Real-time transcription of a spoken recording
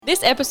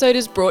This episode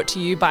is brought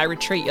to you by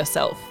Retreat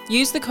Yourself.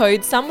 Use the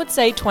code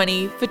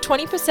SOMEWOULDSAY20 for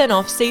 20%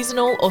 off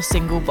seasonal or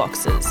single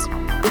boxes.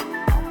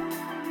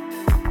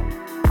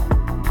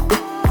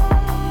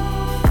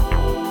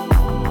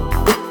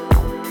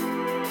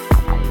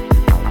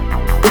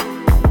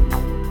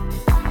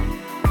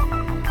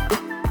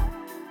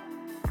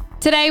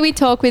 Today we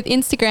talk with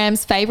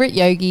Instagram's favourite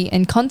yogi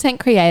and content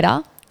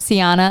creator,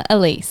 Siana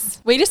Elise.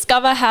 We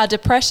discover how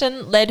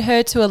depression led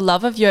her to a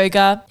love of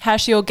yoga, how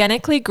she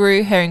organically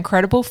grew her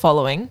incredible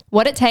following,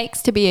 what it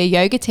takes to be a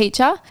yoga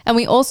teacher, and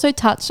we also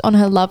touch on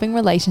her loving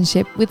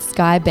relationship with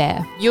Sky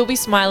Bear. You'll be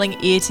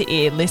smiling ear to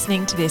ear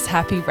listening to this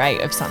happy ray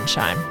of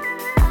sunshine.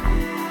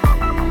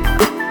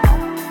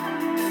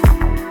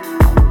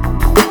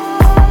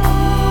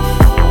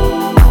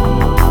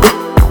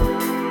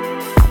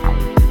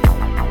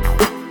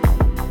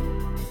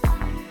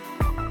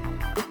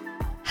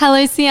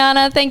 Hello,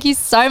 Siana. Thank you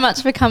so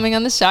much for coming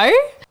on the show.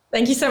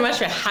 Thank you so much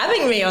for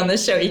having me on the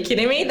show. Are you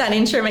kidding me? That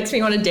intro makes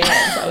me want to dance.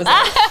 I was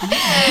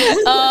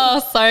like,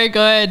 oh, so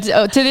good.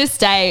 Oh, to this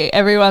day,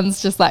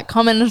 everyone's just like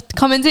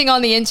commenting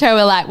on the intro.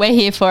 We're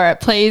here for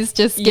it. Please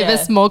just give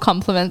us more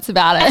compliments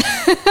about it.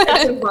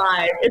 It's a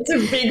vibe. It's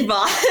a big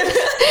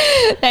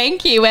vibe.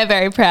 Thank you. We're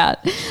very proud.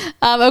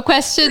 A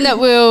question that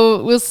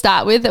we'll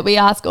start with that we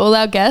ask all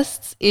our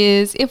guests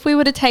is, if we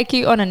were to take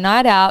you on a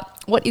night out,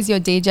 what is your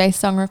DJ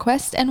song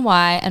request and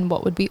why, and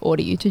what would we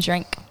order you to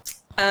drink?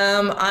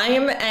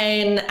 I'm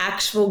an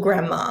actual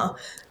grandma,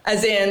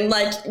 as in,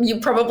 like, you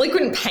probably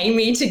couldn't pay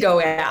me to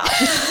go out.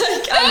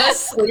 I'm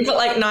asleep at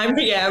like 9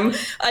 p.m.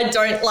 I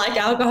don't like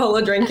alcohol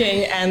or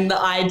drinking, and the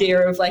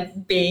idea of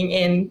like being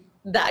in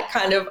that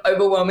kind of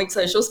overwhelming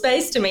social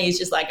space to me is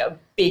just like a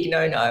big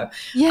no-no.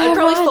 Yeah, I'd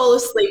probably fall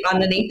asleep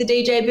underneath the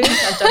DJ booth.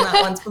 I've done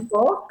that once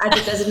before as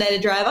a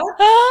designated driver.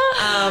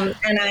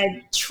 And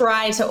I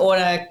try to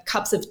order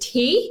cups of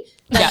tea,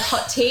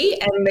 hot tea,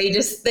 and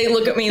they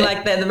look at me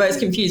like they're the most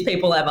confused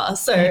people ever.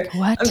 So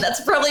what?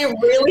 That's probably a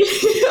really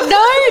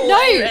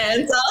no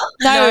answer.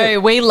 No,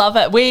 we love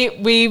it.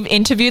 We've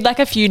interviewed like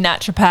a few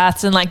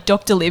naturopaths and like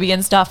Dr. Libby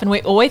and stuff, and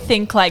we always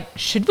think like,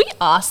 should we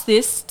ask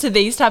this to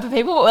these type of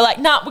people? But we're like,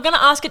 nah, we're going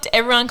to ask it to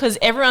everyone because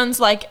everyone's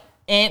like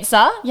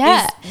answer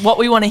is what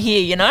we want to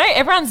hear, you know?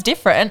 Everyone's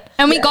different.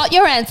 And we got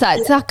your answer.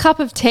 It's a cup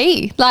of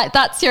tea. Like,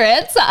 that's your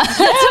answer. That's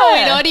what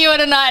we'd order you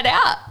on a night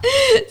out.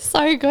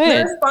 So good.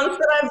 The response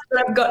that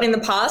I've gotten in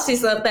the past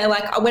is that they're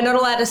like, we're not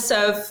allowed to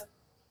serve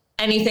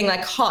anything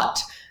like hot.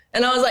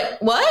 And I was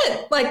like,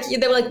 what? Like,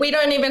 they were like, we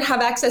don't even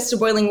have access to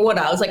boiling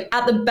water. I was like,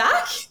 at the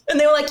back? And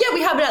they were like, yeah,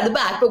 we have it at the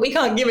back, but we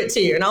can't give it to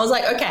you. And I was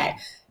like, okay.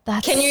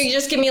 Can you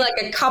just give me like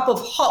a cup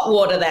of hot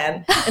water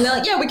then? And they're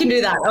like, yeah, we can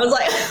do that. I was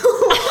like,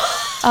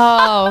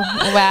 oh,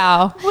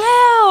 wow.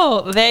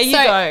 Wow. There you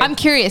go. I'm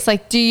curious,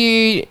 like, do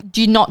you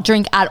not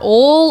drink at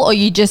all, or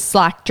you just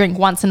like drink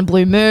once in a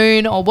blue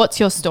moon, or what's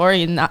your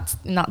story in that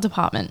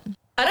department?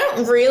 I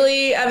don't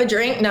really have a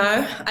drink.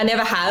 No, I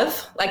never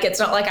have. Like, it's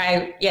not like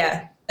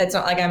it's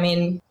not like I'm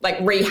in like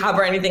rehab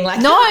or anything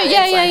like that. No,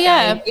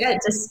 yeah.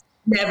 Just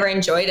never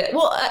enjoyed it.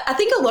 Well, I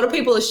think a lot of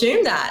people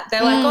assume that.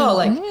 They're like, oh,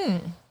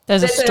 like,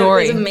 there's a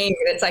story. There's a meme.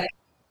 It's like,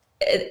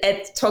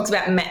 it talks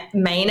about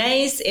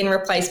mayonnaise in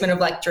replacement of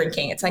like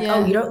drinking. It's like,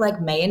 oh, you don't like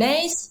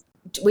mayonnaise?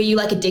 Were you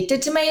like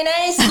addicted to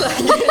mayonnaise? Like,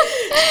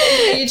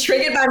 are you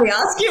triggered by me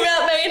asking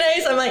about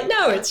mayonnaise? I'm like,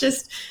 no, it's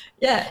just,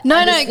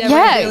 never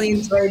really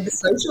enjoyed the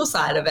social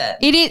side of it.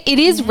 It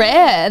is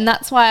rare, and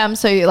that's why I'm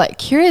so like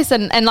curious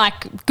and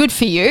like good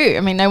for you.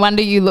 I mean, no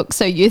wonder you look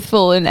so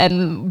youthful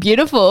and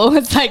beautiful.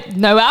 It's like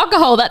no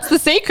alcohol. That's the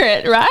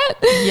secret, right?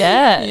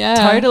 Yeah,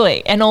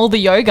 totally. And all the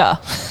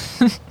yoga.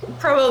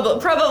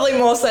 Probably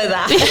more so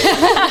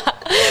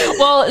that.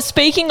 Well,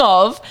 speaking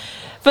of,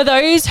 for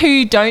those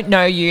who don't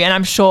know you, and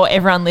I'm sure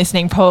everyone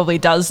listening probably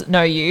does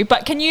know you,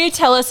 but can you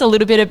tell us a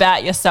little bit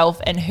about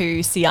yourself and who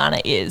Siana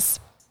is?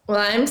 Well,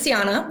 I'm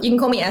Siana. You can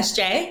call me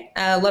SJ.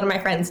 A lot of my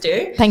friends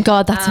do. Thank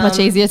God, that's much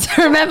easier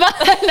to remember.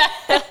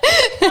 Well,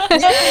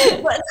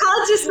 it's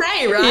hard to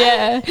say, right?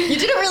 Yeah. You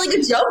did a really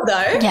good job,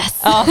 though. Yes.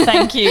 Oh,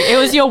 thank you. It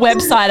was your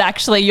website,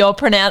 actually, your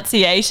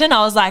pronunciation.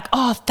 I was like,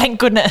 oh, thank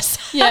goodness.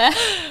 Yeah.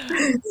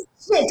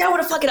 Shit, don't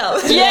want to fuck it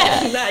up.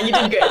 Yeah. No, you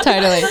did good.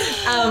 Totally.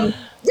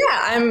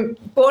 I'm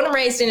born and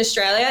raised in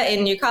Australia,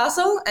 in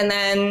Newcastle, and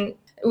then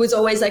it was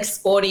always like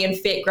sporty and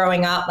fit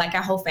growing up, like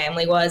our whole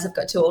family was. I've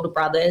got 2 older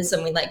brothers,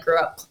 and we like grew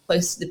up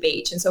close to the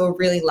beach, and so we're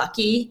really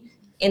lucky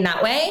in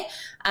that way.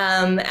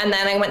 And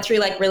then I went through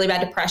like really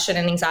bad depression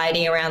and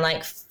anxiety around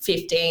like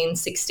 15,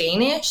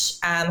 16-ish.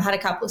 Had a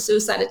couple of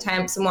suicide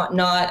attempts and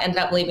whatnot, ended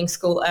up leaving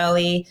school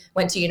early,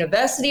 went to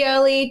university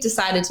early,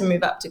 decided to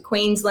move up to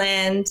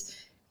Queensland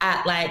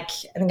at like,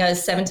 I think I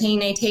was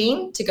 17,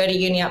 18 to go to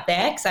uni up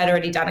there, because I'd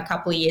already done a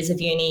couple of years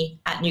of uni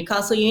at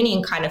Newcastle Uni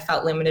and kind of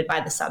felt limited by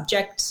the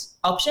subject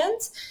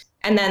options.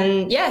 And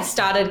then,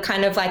 started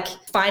kind of like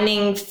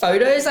finding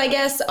photos, I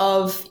guess,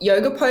 of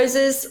yoga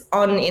poses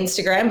on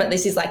Instagram. But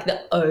this is like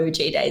the OG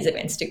days of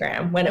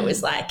Instagram when it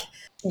was like,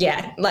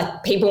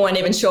 like people weren't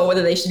even sure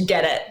whether they should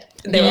get it.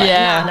 they were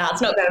like, nah,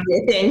 it's not going to be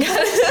a thing.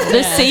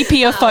 The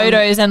sepia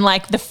photos and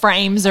like the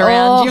frames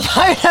around your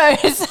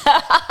photos.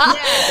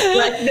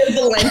 Like the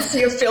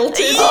Valencia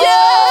filters.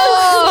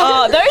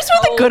 Oh, those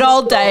were the good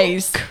old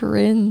days.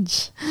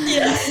 Cringe.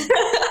 Yeah.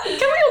 Can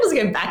we all just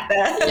go back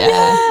there?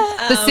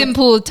 Yeah. The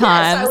simple So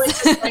times. I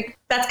was just like,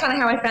 that's kind of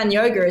how I found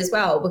yoga as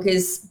well,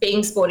 because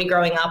being sporty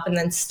growing up and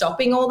then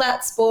stopping all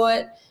that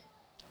sport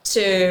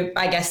to,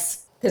 I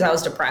guess, because I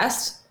was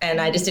depressed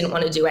and I just didn't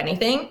want to do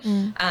anything.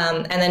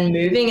 And then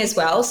moving as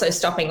well. So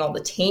stopping all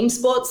the team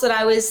sports that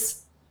I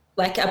was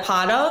like a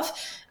part of.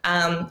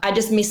 I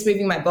just missed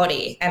moving my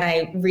body. And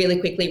I really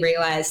quickly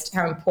realized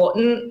how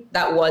important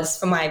that was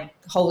for my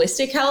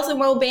holistic health and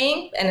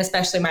well-being, and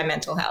especially my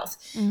mental health.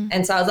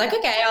 And so I was like,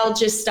 okay, I'll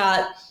just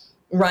start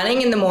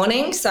running in the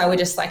morning. So I would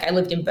just like, I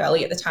lived in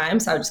Burleigh at the time.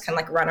 So I would just kind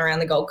of like run around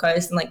the Gold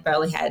Coast and like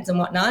Burleigh Heads and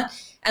whatnot,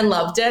 and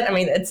loved it. I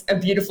mean, it's a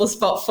beautiful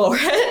spot for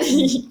it.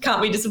 You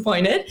can't be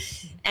disappointed.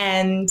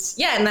 And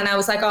yeah, and then I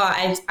was like,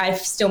 oh, I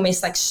still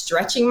miss like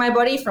stretching my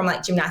body from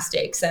like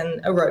gymnastics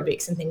and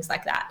aerobics and things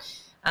like that.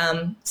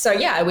 So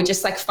yeah, I would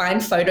just like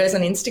find photos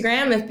on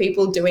Instagram of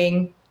people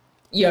doing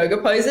yoga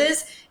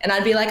poses, and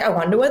I'd be like, I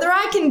wonder whether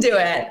I can do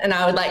it. And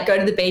I would like go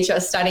to the beach. I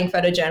was studying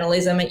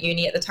photojournalism at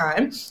uni at the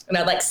time, and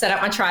I'd like set up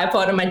my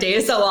tripod and my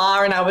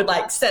DSLR, and I would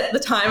like set the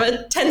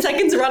timer 10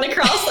 seconds, run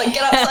across, like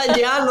get upside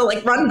down and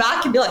like run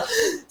back and be like,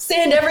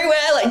 sand everywhere,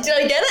 like, did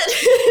I get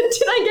it?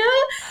 Did I get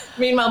it?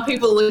 Meanwhile,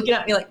 people looking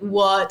at me like,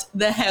 what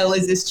the hell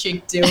is this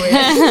chick doing?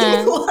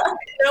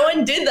 No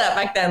one did that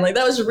back then. Like,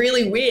 that was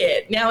really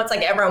weird. Now it's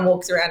like everyone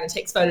walks around and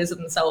takes photos of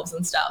themselves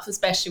and stuff,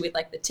 especially with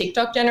like the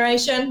TikTok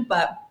generation.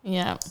 But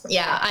yeah,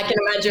 I can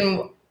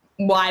imagine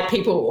why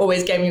people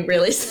always gave me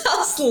really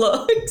sus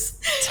looks.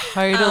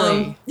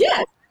 Totally.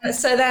 Yeah.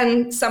 So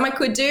then some I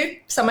could do,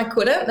 some I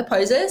couldn't, the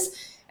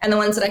poses. And the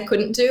ones that I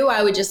couldn't do,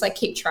 I would just like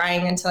keep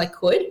trying until I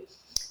could.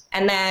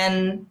 And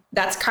then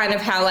that's kind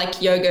of how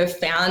like yoga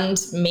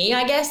found me,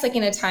 I guess, like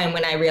in a time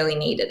when I really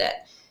needed it.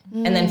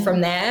 And then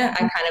from there, I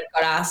kind of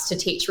got asked to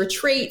teach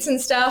retreats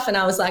and stuff. And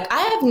I was like, I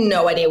have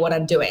no idea what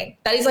I'm doing.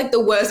 That is like the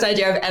worst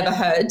idea I've ever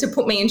heard, to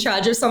put me in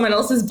charge of someone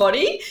else's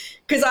body.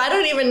 Because I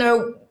don't even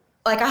know,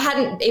 like I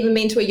hadn't even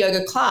been to a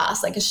yoga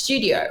class, like a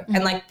studio,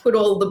 and like put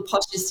all the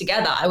postures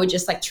together. I would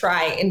just like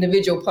try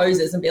individual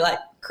poses and be like,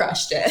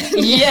 crushed it.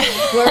 Yeah.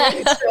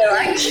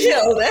 I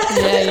killed it.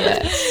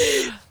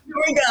 Yeah.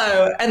 Here we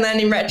go. And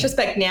then in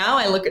retrospect now,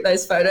 I look at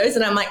those photos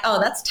and I'm like,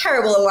 oh, that's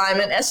terrible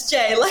alignment,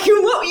 SJ. Like,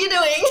 what were you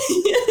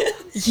doing?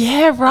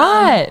 Yeah,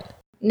 right.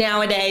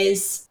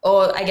 Nowadays,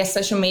 or I guess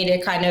social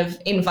media kind of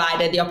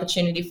invited the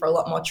opportunity for a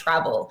lot more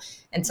travel.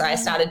 And so I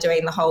started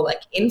doing the whole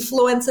like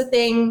influencer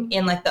thing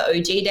in like the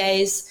OG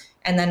days.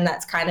 And then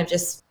that's kind of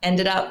just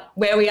ended up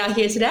where we are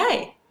here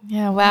today.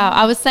 Yeah, wow.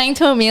 I was saying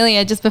to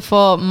Amelia just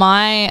before,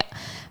 my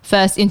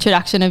first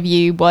introduction of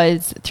you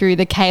was through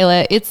the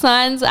Kayla It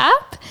Signs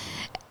app.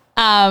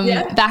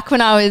 Back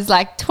when I was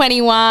like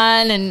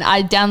 21, and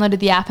I downloaded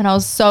the app and I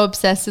was so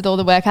obsessed with all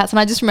the workouts, and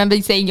I just remember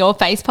seeing your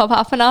face pop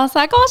up and I was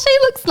like, oh, she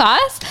looks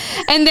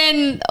nice. And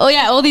then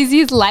all these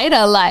years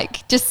later,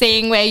 like just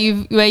seeing where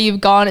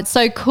you've gone, it's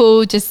so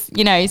cool, just,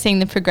 you know, seeing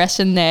the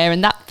progression there,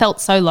 and that felt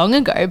so long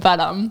ago, but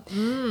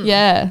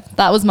yeah,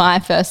 that was my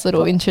first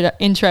little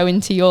intro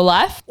into your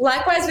life.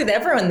 Likewise with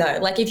everyone though,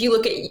 like if you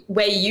look at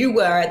where you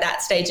were at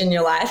that stage in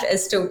your life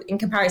as still in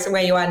comparison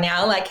where you are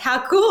now, like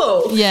how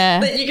cool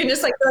that you can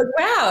just like go,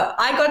 wow,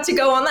 I got to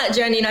go on that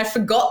journey and I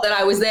forgot that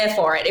I was there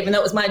for it, even though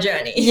it was my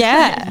journey.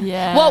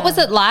 Yeah. What was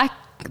it like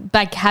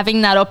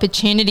having that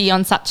opportunity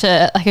on such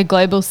a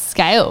global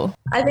scale?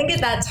 I think at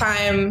that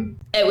time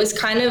it was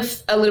kind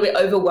of a little bit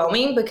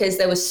overwhelming, because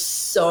there was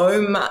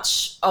so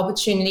much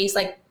opportunities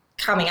like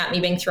coming at me,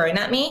 being thrown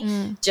at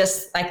me.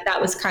 Just like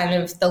that was kind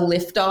of the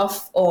lift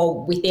off,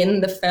 or within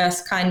the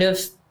first kind of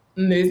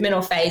movement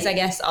or phase, I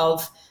guess,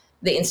 of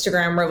the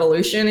Instagram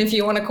revolution, if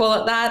you want to call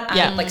it that,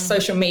 like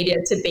social media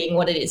to being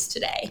what it is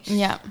today.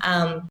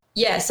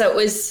 So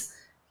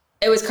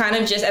it was kind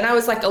of just, and I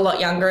was like a lot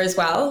younger as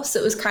well, so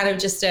it was kind of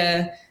just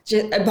a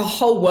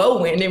whole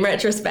whirlwind in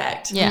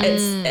retrospect.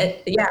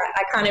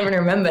 I can't even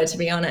remember, to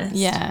be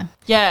honest.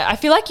 I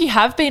feel like you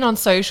have been on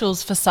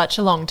socials for such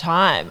a long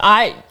time.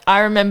 I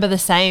remember the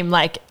same,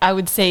 like I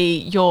would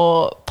see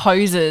your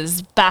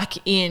poses back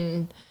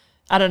in,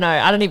 I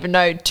don't even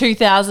know,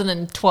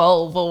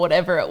 2012 or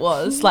whatever it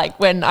was, like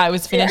when I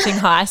was finishing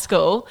high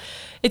school.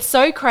 It's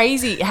so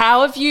crazy.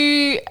 How have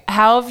you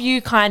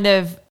kind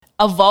of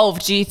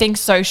evolved? Do you think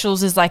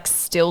socials is like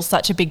still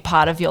such a big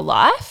part of your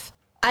life?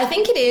 I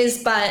think it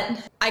is,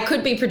 but I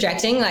could be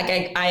projecting.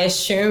 Like I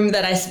assume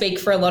that I speak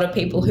for a lot of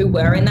people who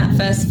were in that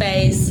first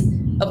phase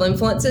of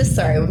influencers.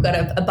 Sorry, we've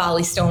got a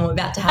Bali storm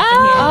about to happen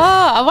here.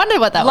 Oh, I wondered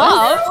what that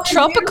was.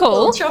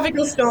 Tropical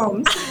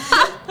storms.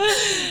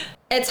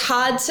 It's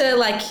hard to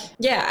like,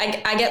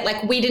 I get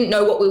like, we didn't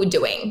know what we were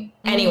doing,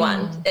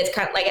 anyone. It's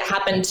kind of like it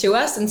happened to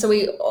us. And so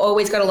we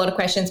always got a lot of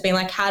questions being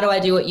like, how do I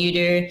do what you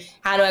do?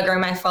 How do I grow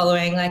my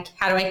following? Like,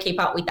 how do I keep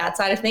up with that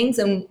side of things?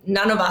 And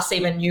none of us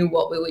even knew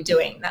what we were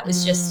doing. That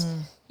was just,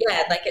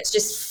 like it's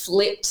just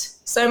flipped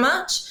so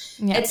much.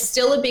 Yeah. It's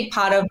still a big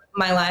part of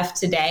my life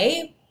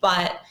today,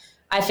 but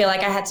I feel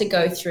like I had to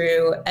go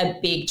through a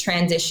big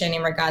transition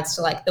in regards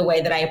to like the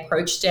way that I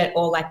approached it,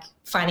 or like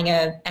finding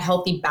a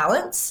healthy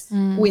balance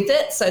with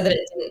it so that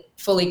it didn't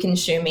fully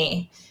consume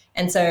me.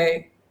 And so,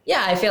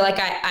 yeah, I feel like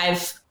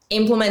I've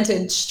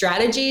implemented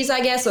strategies,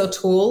 I guess, or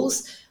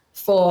tools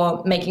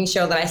for making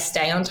sure that I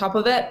stay on top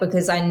of it,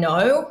 because I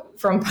know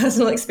from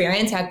personal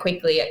experience how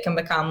quickly it can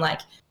become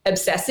like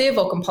obsessive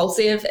or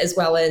compulsive, as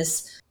well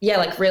as, yeah,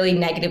 like really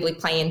negatively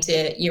play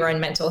into your own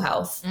mental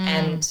health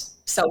and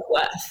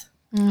self-worth.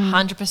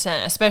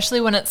 100%, especially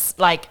when it's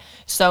like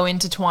so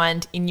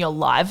intertwined in your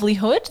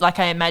livelihood. Like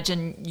I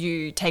imagine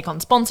you take on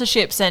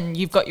sponsorships and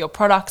you've got your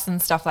products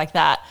and stuff like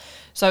that.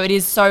 So it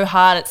is so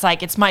hard. It's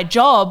like, it's my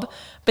job,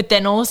 but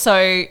then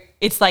also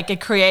it's like a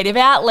creative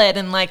outlet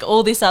and like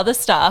all this other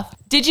stuff.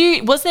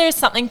 Was there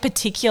something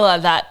particular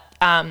that,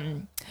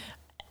 and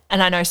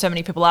I know so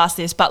many people ask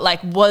this, but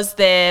like, was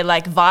there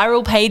like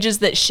viral pages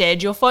that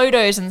shared your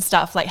photos and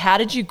stuff? Like, how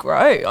did you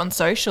grow on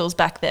socials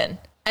back then?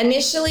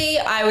 Initially,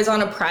 I was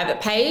on a private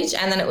page,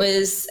 and then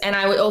and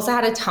I also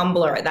had a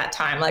Tumblr at that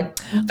time, like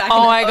back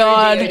Oh my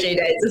God. OG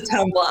days of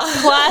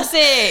Tumblr.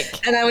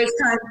 Classic. And I was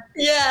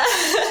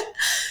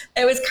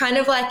it was kind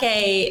of like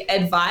a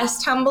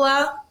advice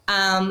Tumblr.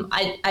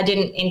 I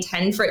didn't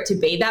intend for it to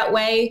be that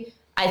way.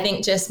 I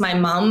think just my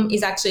mum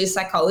is actually a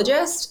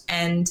psychologist,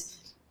 and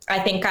I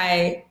think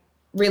I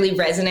really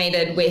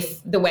resonated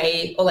with the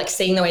way, or like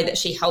seeing the way that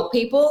she helped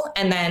people.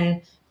 And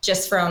then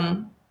just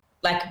from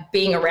like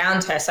being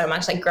around her so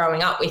much, like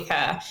growing up with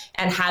her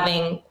and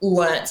having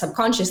learnt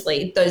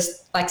subconsciously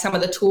those, like some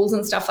of the tools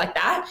and stuff like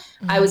that,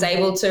 I was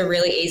able to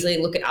really easily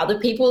look at other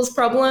people's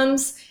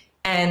problems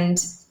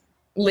and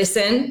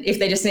listen if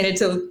they just needed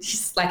to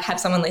just like have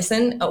someone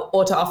listen,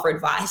 or to offer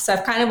advice. So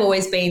I've kind of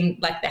always been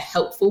like the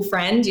helpful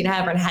friend. You know,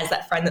 everyone has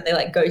that friend that they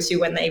like go to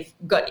when they've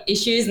got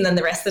issues, and then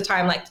the rest of the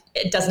time, like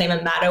it doesn't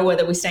even matter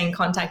whether we stay in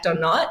contact or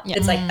not.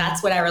 It's like,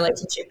 that's what our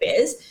relationship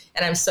is.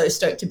 And I'm so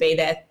stoked to be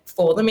there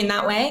for them in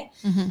that way.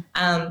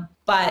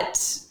 But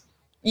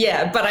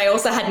I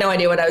also had no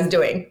idea what I was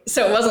doing.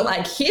 So it wasn't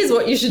like, here's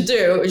what you should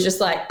do. It was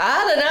just like,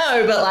 I don't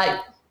know, but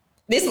like,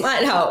 this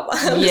might help.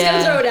 I'm just going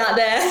to throw it out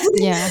there.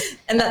 Yeah.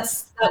 And that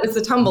was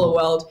the Tumblr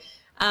world.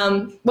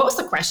 What was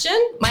the question?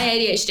 My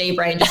ADHD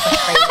brain just went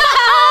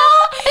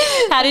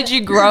crazy. How did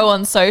you grow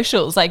on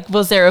socials? Like,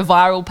 was there a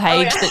viral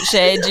page that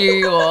shared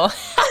you, or?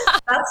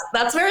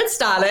 That's where it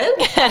started.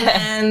 And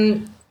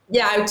then,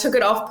 I took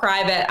it off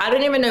private. I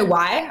don't even know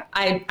why.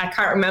 I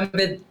can't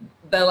remember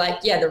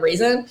the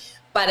reason.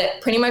 But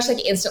it pretty much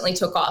like instantly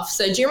took off.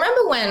 So do you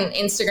remember when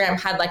Instagram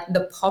had like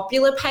the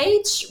popular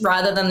page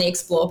rather than the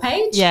explore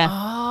page? Yeah.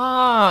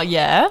 Oh,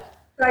 yeah.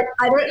 Like,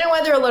 I don't know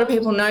whether a lot of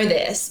people know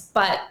this,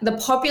 but the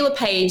popular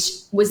page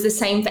was the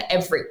same for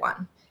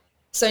everyone.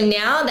 So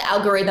now the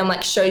algorithm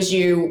like shows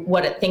you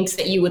what it thinks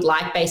that you would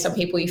like based on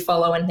people you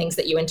follow and things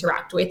that you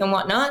interact with and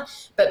whatnot.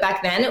 But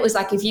back then it was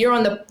like, if you're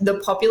on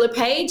the popular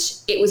page,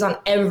 it was on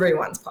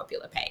everyone's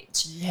popular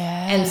page.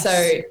 Yeah. And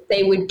so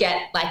they would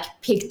get like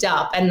picked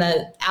up, and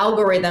the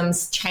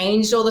algorithms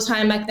changed all the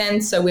time back then.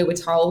 So we were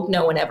told,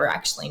 no one ever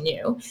actually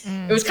knew.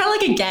 It was kind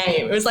of like a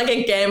game. It was like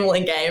a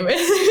gambling game.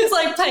 It was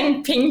like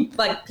playing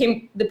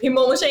the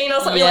pinball machine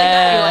or something like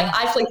that. You're like,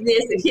 I flick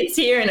this, it hits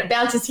here and it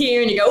bounces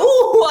here, and you go,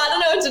 ooh, I don't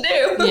know what to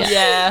do.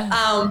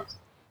 Yeah.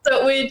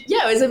 So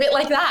it was a bit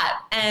like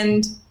that.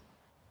 And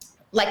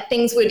like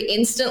things would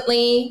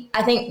instantly,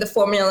 I think the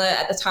formula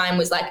at the time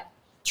was like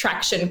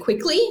traction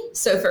quickly.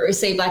 So if it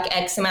received like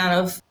X amount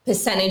of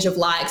percentage of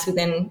likes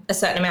within a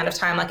certain amount of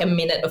time, like a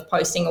minute of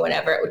posting or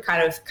whatever, it would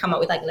kind of come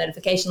up with like a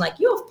notification like,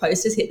 your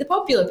post has hit the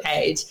popular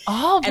page.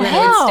 Oh, and then it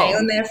would stay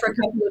on there for a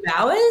couple of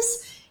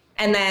hours.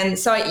 And then,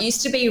 so it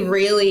used to be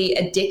really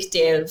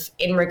addictive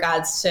in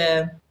regards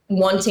to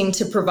wanting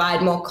to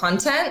provide more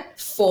content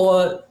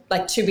for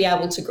like to be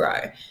able to grow.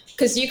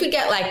 Because you could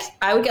get like,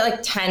 I would get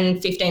like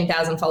 10,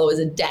 15,000 followers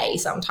a day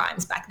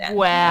sometimes back then.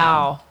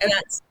 Wow. And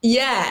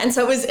and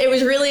so it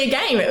was really a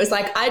game. It was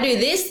like, I do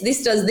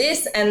this does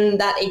this, and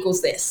that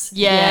equals this.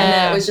 Yeah. And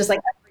then it was just like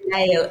every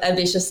day a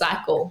vicious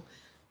cycle.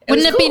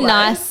 Wouldn't it be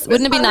nice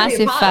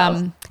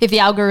if the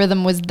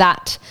algorithm was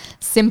that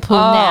simple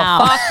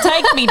now? Fuck,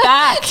 take me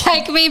back.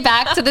 Take me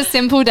back to the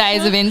simple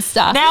days of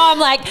Insta. Now I'm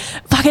like,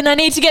 fucking, I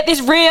need to get this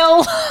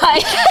real.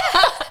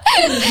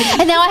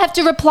 And now I have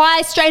to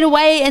reply straight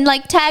away and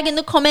like tag in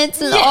the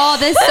comments, and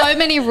there's so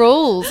many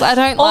rules. I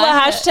don't all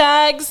like the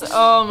hashtags.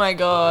 Oh my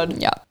God.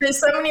 Yeah. There's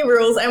so many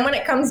rules, and when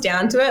it comes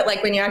down to it,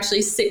 like when you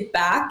actually sit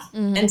back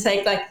and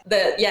take like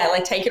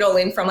take it all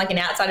in from like an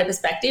outsider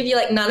perspective, you're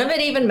like, none of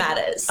it even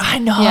matters. I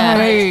know.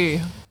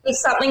 Yeah. If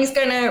something's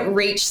going to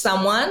reach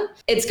someone,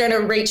 it's going to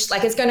reach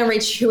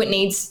who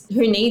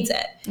needs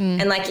it.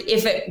 And like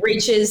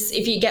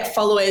if you get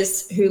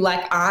followers who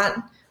like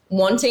aren't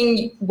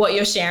wanting what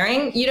you're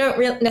sharing, you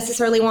don't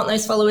necessarily want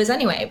those followers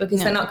anyway,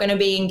 because they're not going to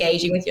be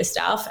engaging with your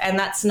stuff, and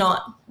that's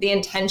not the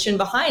intention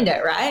behind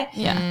it, right?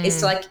 Yeah.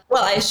 It's like,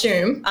 well, I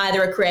assume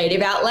either a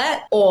creative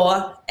outlet,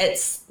 or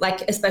it's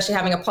like, especially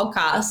having a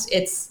podcast,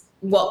 it's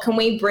what can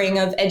we bring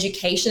of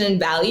education and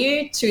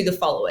value to the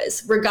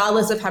followers,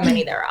 regardless of how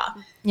many there are.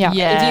 Yeah. If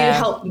you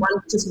help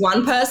just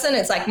one person,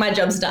 it's like my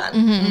job's done.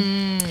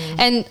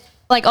 And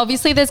like,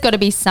 obviously there's got to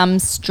be some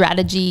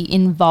strategy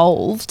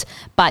involved,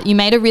 but you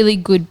made a really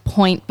good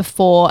point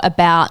before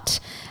about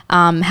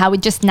how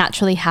it just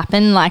naturally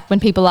happened. Like when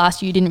people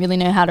asked you didn't really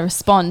know how to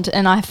respond.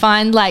 And I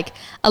find like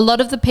a lot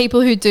of the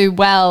people who do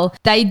well,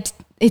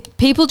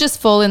 people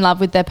just fall in love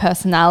with their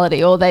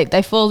personality, or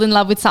they fall in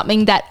love with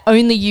something that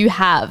only you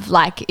have.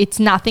 Like it's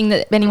nothing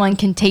that anyone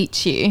can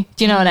teach you.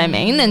 Do you know what I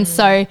mean? And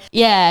so,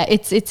 yeah,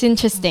 it's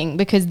interesting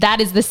because that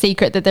is the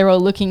secret that they're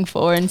all looking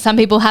for. And some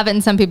people have it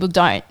and some people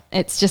don't.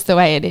 It's just the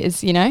way it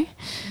is, you know?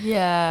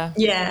 Yeah.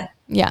 Yeah.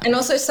 Yeah. And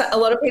also a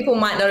lot of people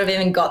might not have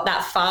even got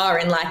that far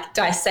in like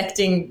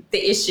dissecting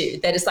the issue.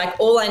 They're just like,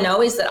 all I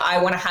know is that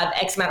I want to have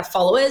X amount of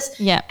followers,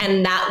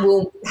 and that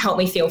will help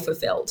me feel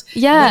fulfilled.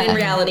 Yeah. When in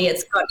reality,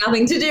 it's got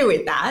nothing to do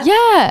with that.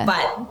 Yeah.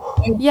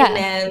 But in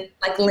their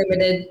like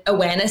limited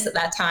awareness at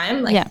that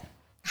time, like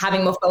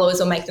having more followers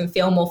will make them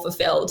feel more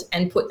fulfilled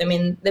and put them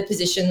in the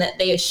position that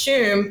they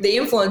assume the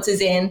influencer's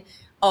in,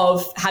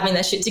 of having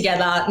their shit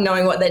together,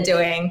 knowing what they're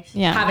doing,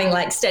 having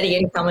like steady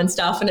income and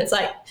stuff. And it's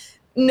like,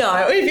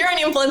 no, if you're an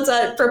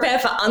influencer, prepare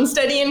for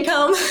unsteady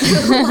income.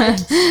 Like,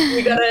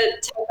 you got to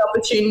take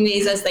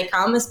opportunities as they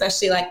come,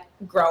 especially like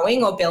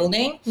growing or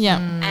building. Yeah.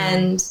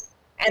 And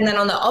then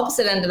on the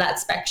opposite end of that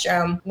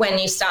spectrum, when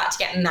you start to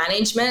get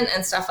management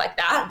and stuff like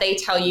that, they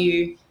tell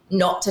you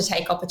not to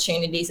take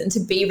opportunities and to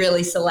be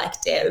really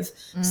selective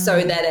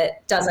so that it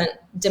doesn't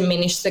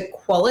diminish the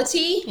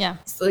quality. Yeah.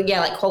 So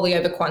like quality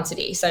over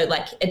quantity. So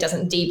like it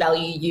doesn't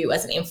devalue you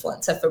as an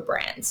influencer for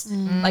brands.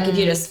 Like if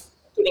you're just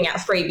giving out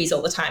freebies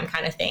all the time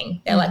kind of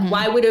thing. They're like,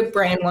 why would a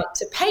brand want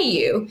to pay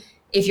you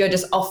if you're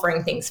just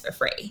offering things for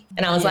free?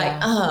 And I was like,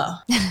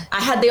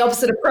 I had the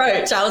opposite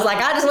approach. I was like,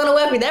 I just want to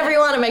work with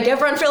everyone and make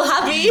everyone feel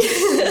happy.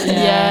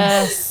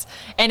 Yes.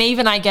 And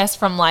even I guess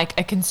from like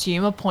a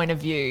consumer point of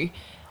view,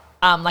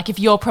 like if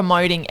you're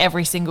promoting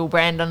every single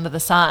brand under the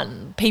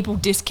sun, people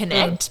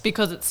disconnect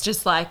because it's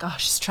just like, oh,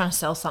 she's trying to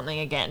sell something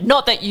again.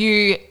 Not that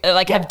you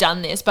like have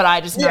done this, but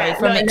I just know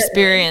from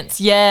experience.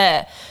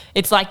 Yeah.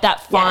 It's like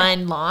that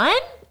fine line.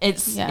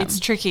 It's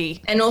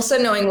tricky. And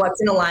also knowing what's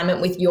in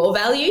alignment with your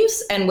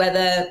values, and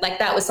whether like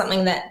that was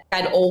something that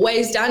I'd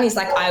always done. Is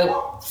like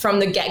from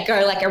the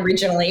get-go, like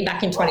originally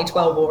back in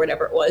 2012 or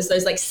whatever it was,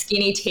 those like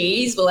skinny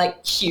tees were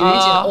like huge and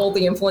all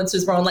the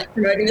influencers were on like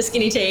promoting the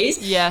skinny tees.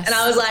 Yes. And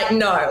I was like,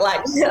 no,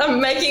 like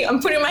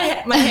I'm putting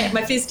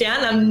my fist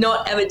down. I'm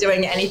not ever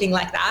doing anything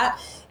like that.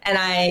 And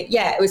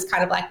it was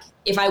kind of like,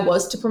 if I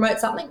was to promote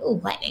something,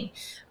 lightning,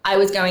 I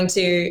was going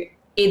to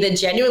either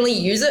genuinely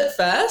use it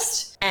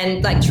first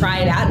and like try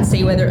it out and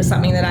see whether it was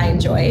something that I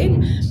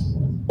enjoyed,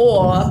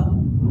 or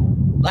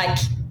like,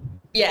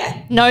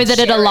 know that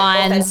it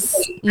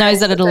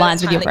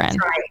aligns with your brand.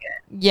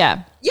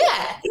 Yeah,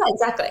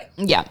 exactly.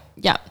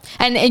 Yeah.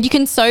 And you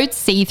can so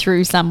see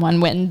through someone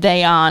when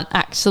they aren't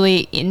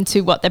actually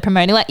into what they're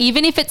promoting. Like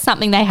even if it's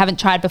something they haven't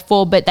tried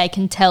before, but they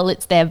can tell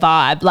it's their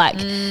vibe. Like,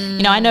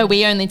 you know, I know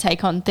we only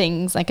take on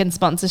things like in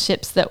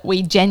sponsorships that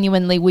we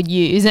genuinely would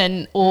use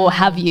or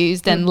have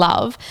used and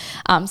love.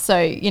 So,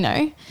 you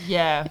know,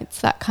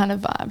 it's that kind of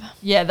vibe.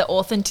 Yeah, the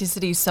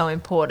authenticity is so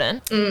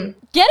important.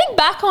 Getting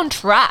back on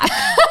track.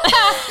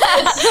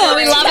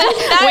 We love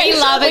it. We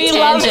love a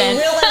tangent.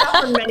 We went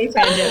off on many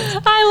tangents.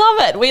 I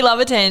love it. We love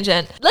a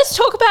tangent. Let's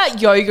talk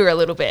about yoga a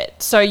little bit.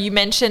 So you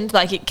mentioned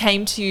like it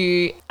came to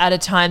you at a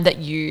time that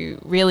you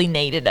really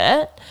needed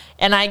it.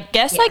 And I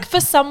guess like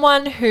for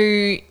someone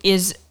who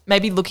is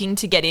maybe looking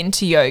to get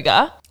into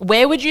yoga,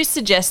 where would you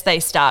suggest they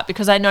start?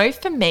 Because I know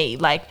for me,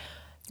 like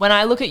when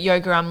I look at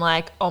yoga, I'm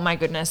like, oh my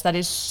goodness, that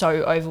is so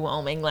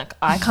overwhelming. Like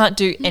I can't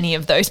do any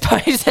of those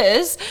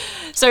poses.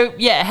 So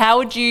how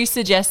would you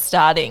suggest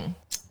starting?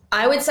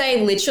 I would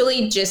say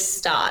literally just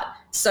start.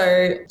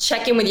 So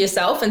check in with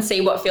yourself and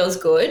see what feels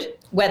good,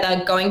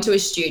 whether going to a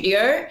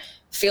studio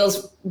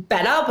feels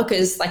better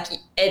because like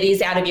it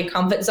is out of your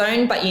comfort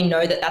zone, but you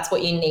know that that's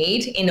what you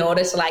need in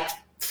order to like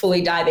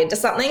fully dive into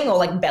something, or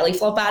like belly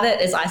flop at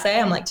it, as I say.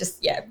 I'm like,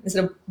 just,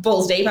 instead of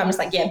balls deep, I'm just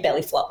like,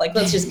 belly flop. Like,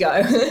 let's just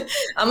go.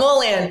 I'm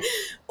all in.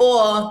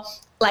 Or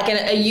like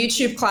a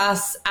YouTube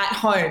class at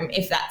home,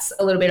 if that's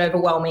a little bit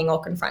overwhelming or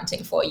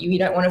confronting for you. You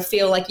don't want to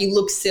feel like you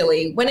look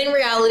silly, when in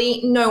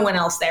reality, no one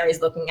else there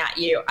is looking at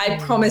you. I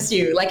promise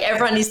you, like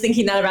everyone is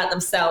thinking that about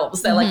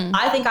themselves. They're like,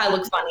 I think I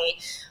look funny.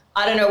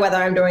 I don't know whether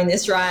I'm doing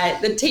this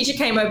right. The teacher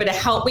came over to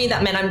help me.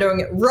 That meant I'm doing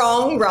it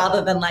wrong,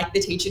 rather than like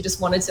the teacher just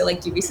wanted to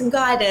like give you some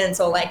guidance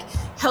or like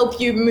help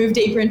you move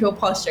deeper into a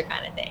posture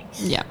kind of thing.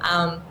 Yeah.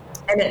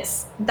 And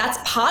that's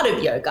part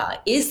of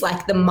yoga, is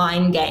like the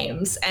mind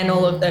games and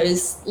all of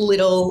those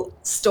little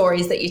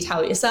stories that you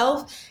tell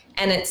yourself.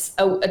 And it's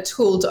a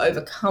tool to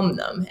overcome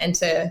them and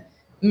to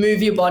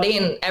move your body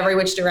in every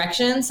which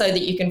direction so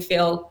that you can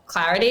feel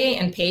clarity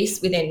and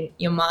peace within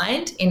your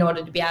mind in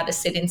order to be able to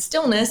sit in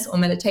stillness or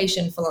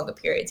meditation for longer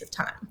periods of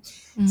time.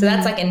 So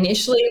that's like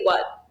initially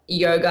what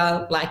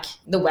yoga like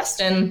the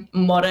Western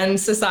modern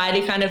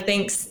society kind of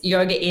thinks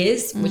yoga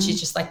is, which is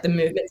just like the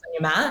movements on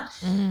your mat.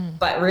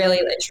 But really,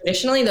 like,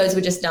 traditionally, those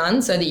were just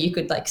done so that you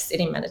could like sit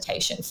in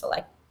meditation for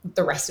like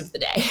the rest of the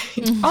day.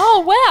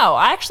 Oh, wow.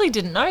 I actually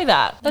didn't know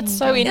that. That's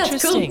so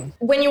interesting.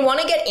 Cool. When you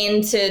want to get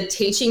into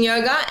teaching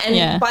yoga,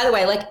 and by the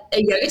way, like a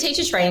yoga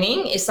teacher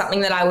training is something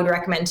that I would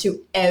recommend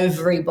to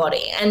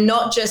everybody, and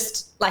not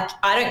just like,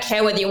 I don't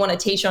care whether you want to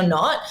teach or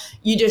not.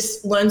 You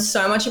just learn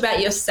so much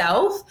about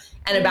yourself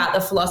and about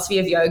the philosophy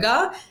of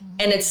yoga.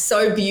 And it's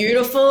so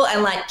beautiful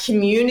and like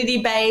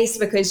community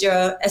based, because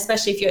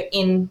especially if you're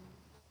in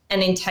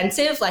an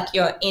intensive, like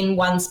you're in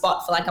one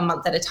spot for like a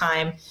month at a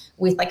time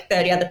with like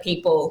 30 other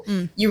people,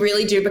 you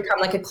really do become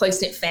like a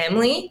close-knit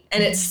family,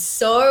 and it's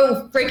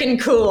so freaking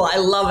cool. I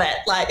love it.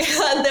 Like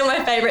they're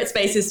my favorite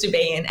spaces to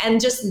be in, and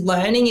just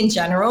learning in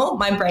general,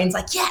 my brain's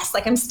like, yes,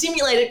 like I'm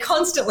stimulated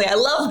constantly. I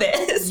love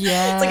this.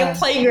 Yeah. It's like a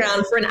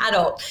playground for an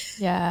adult.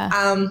 Yeah.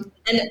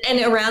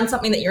 And around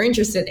something that you're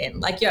interested in,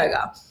 like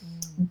yoga.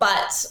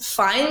 But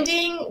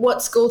finding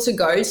what school to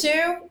go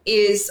to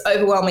is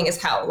overwhelming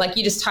as hell. Like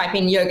you just type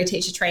in yoga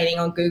teacher training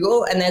on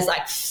Google and there's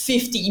like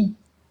 50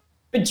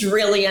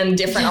 bajillion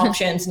different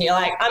options, and you're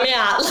like, I'm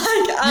out.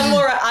 Like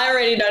I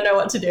already don't know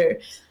what to do.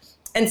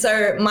 And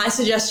so my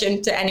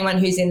suggestion to anyone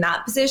who's in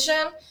that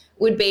position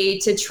would be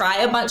to try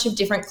a bunch of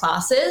different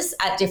classes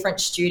at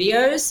different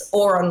studios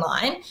or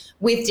online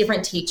with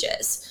different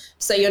teachers.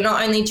 So you're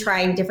not only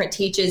trying different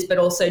teachers, but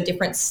also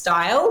different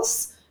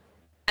styles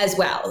as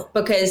well,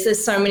 because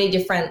there's so many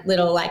different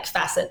little like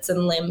facets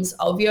and limbs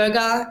of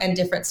yoga and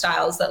different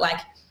styles that like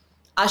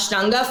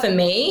Ashtanga, for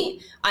me,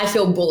 I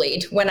feel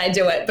bullied when I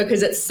do it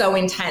because it's so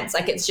intense.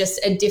 Like it's just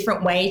a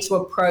different way to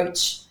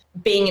approach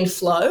being in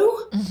flow,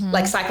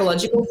 like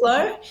psychological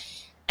flow.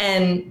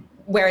 And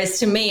whereas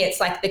to me,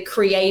 it's like the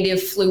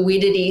creative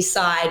fluidity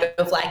side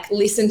of like,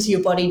 listen to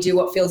your body, do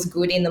what feels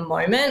good in the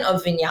moment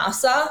of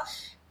vinyasa.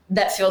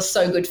 That feels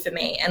so good for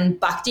me. And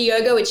Bhakti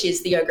yoga, which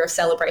is the yoga of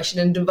celebration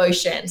and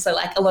devotion. So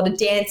like a lot of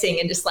dancing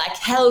and just like,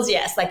 hells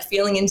yes, like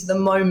feeling into the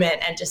moment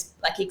and just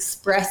like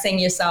expressing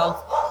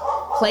yourself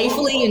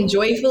playfully and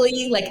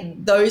joyfully.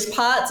 Like those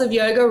parts of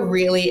yoga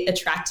really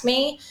attract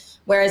me.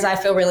 Whereas I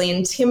feel really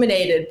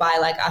intimidated by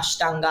like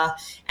Ashtanga,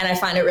 and I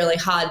find it really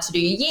hard to do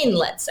yin,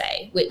 let's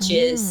say, which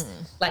is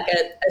like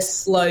a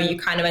slow, you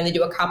kind of only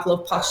do a couple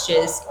of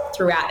postures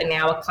throughout an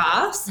hour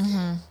class.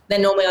 They're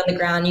normally on the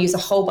ground, you use a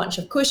whole bunch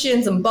of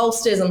cushions and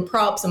bolsters and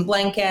props and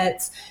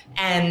blankets,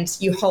 and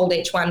you hold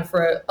each one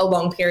for a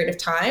long period of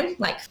time,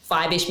 like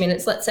 5-ish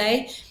minutes, let's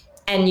say.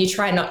 And you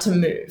try not to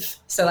move.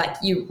 So like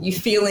you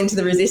feel into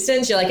the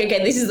resistance. You're like,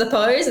 okay, this is the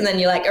pose. And then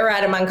you're like, all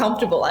right, I'm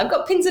uncomfortable. I've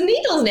got pins and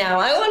needles now.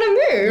 I want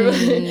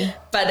to move.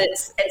 But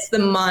it's the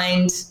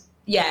mind.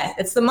 Yeah,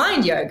 it's the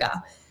mind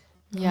yoga.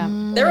 Yeah.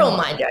 They're all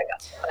mind yoga.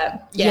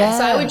 But yeah.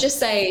 So I would just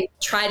say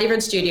try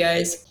different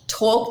studios,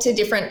 talk to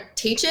different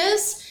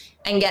teachers,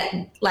 and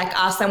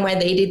ask them where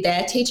they did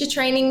their teacher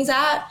trainings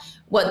at,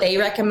 what they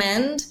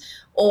recommend,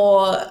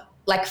 or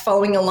like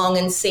following along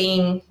and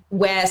seeing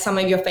where some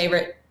of your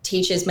favorite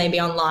teachers maybe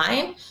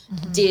online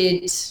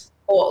did,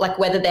 or like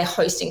whether they're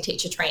hosting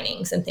teacher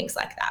trainings and things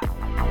like that.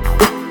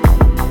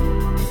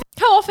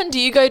 How often do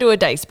you go to a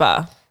day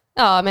spa?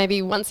 Oh,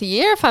 maybe once a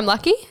year if I'm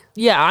lucky.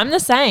 Yeah, I'm the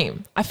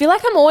same. I feel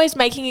like I'm always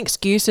making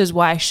excuses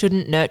why I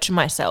shouldn't nurture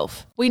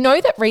myself. We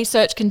know that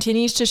research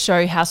continues to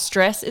show how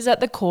stress is at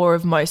the core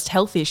of most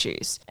health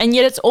issues. And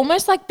yet it's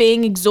almost like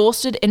being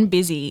exhausted and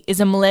busy is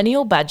a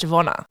millennial badge of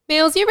honor.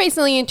 Mills, you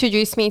recently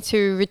introduced me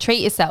to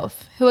Retreat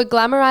Yourself, who are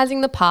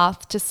glamorizing the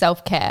path to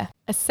self-care.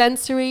 A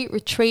sensory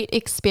retreat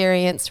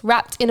experience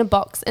wrapped in a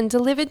box and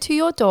delivered to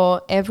your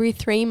door every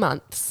 3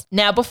 months.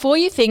 Now, before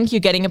you think you're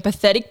getting a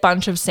pathetic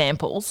bunch of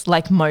samples,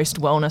 like most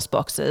wellness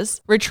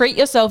boxes, Retreat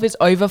Yourself is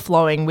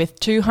overflowing with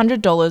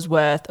 $200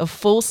 worth of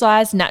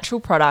full-size natural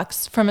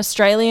products from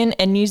Australian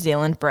and New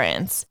Zealand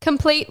brands.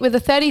 Complete with a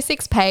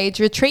 36-page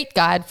retreat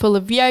guide full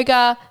of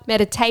yoga,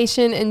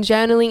 meditation and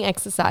journaling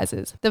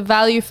exercises. The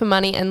value for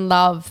money and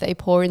love they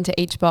pour into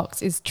each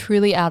box is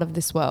truly out of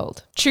this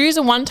world. Choose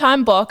a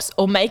one-time box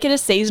or make it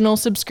a seasonal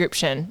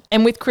subscription.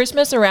 And with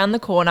Christmas around the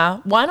corner,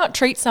 why not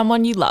treat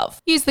someone you love?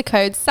 Use the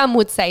code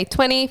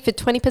SOMEWOULDSAY20 for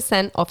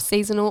 20% off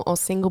seasonal or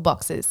single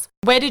boxes.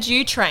 Where did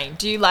you train?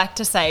 Do you like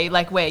to say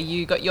like where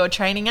you got your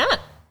training at?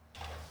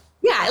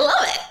 Yeah, I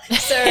love it.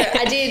 So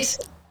I did.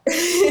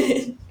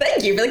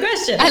 Thank you for the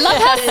question. I love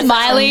how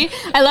smiley.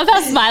 I love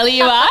how smiley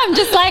you are. I'm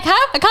just like,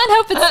 I can't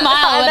help but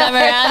smile when I'm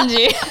around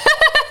you.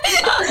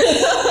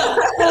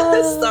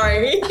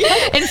 Sorry.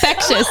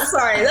 Infectious.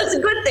 Sorry, that's a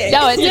good thing.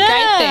 No, it's a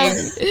great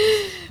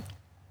thing.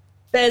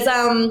 There's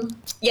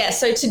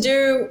so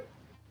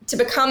to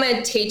become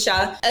a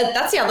teacher,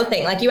 that's the other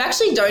thing. Like you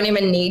actually don't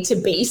even need to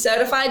be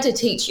certified to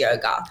teach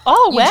yoga.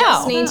 Oh, wow. You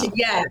just need to,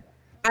 yeah.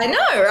 I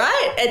know,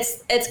 right?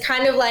 It's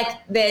kind of like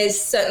there's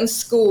certain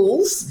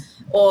schools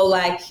or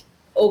like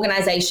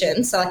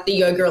organizations, so like the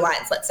Yoga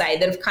Alliance, let's say,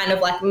 that have kind of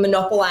like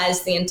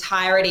monopolized the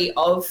entirety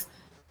of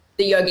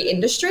the yoga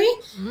industry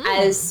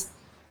as,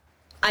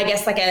 I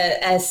guess, like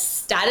a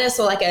status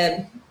or like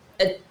a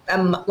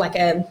like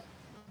a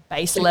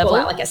Base we call level.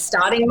 that like a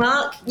starting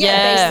mark.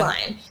 Yeah.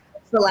 Baseline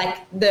for like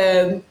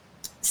the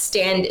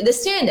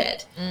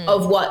standard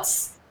of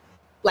what's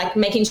like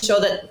making sure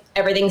that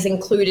everything's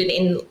included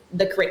in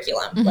the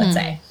curriculum, let's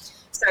say.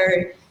 So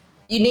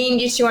you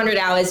need your 200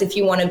 hours if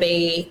you want to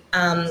be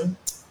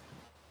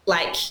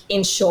like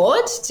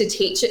insured to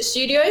teach at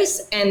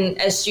studios, and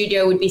a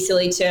studio would be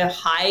silly to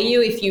hire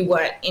you if you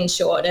weren't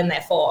insured and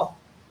therefore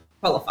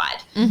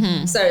qualified.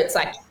 So it's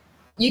like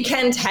you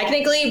can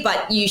technically,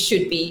 but you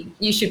should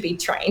be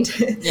trained.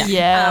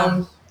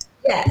 Yeah.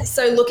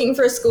 So looking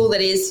for a school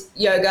that is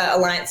Yoga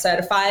Alliance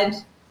certified,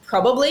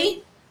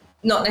 probably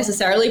not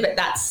necessarily, but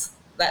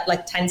that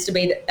like tends to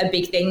be a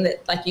big thing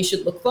that like you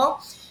should look for.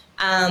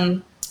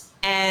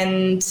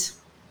 And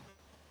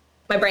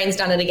my brain's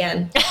done it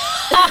again.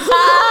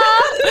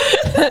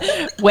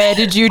 Where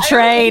did you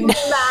train?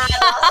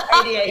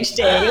 ADHD.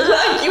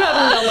 Like, you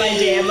have no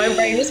idea. My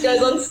brain just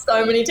goes on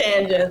so many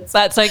tangents.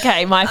 That's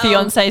okay. My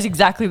fiance is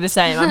exactly the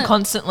same. I'm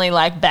constantly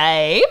like,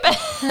 babe,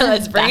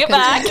 let's bring it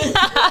back.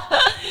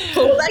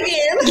 Pull it back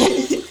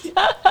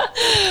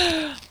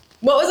in.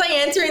 What was I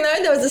answering though?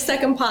 There was a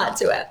second part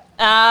to it.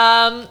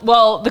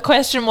 Well, the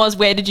question was,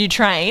 where did you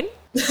train?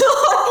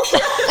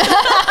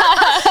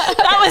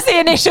 That was the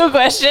initial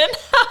question.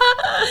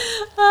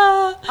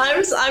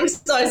 I'm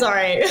so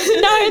sorry.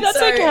 No, that's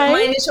okay.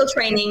 My initial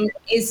training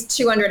is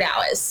 200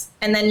 hours,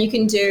 and then you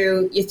can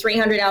do your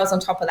 300 hours on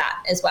top of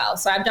that as well.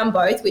 So I've done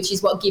both, which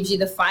is what gives you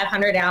the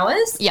 500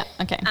 hours. Yeah.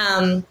 Okay.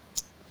 And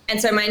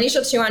so my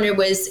initial 200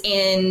 was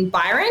in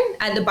Byron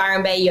at the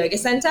Byron Bay Yoga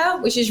Center,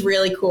 which is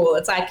really cool.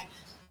 It's like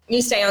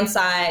you stay on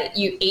site,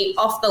 you eat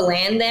off the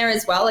land there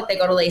as well. Like they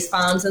got all these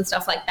farms and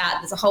stuff like that.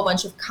 There's a whole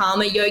bunch of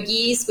karma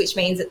yogis, which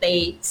means that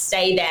they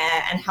stay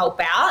there and help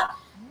out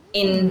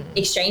in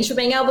exchange for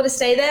being able to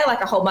stay there,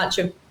 like a whole bunch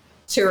of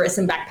tourists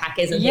and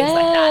backpackers and things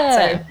like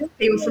that. So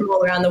people from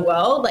all around the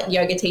world, like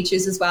yoga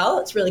teachers as well.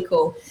 It's really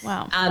cool.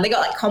 Wow. They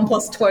got like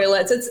compost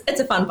toilets. It's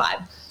a fun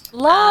vibe.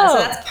 Love. So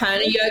that's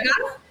Purna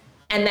Yoga.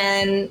 And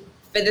then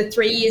for the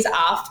 3 years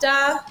after,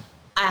 I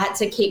had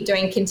to keep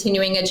doing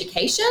continuing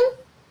education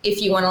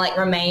if you want to like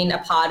remain a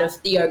part of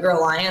the Yoga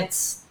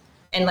Alliance,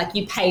 and like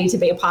you pay to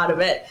be a part of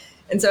it.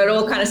 And so it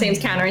all kind of seems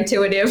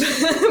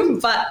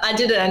counterintuitive, but I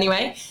did it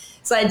anyway.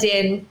 So I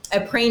did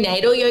a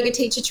prenatal yoga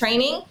teacher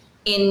training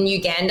in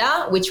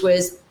Uganda, which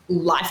was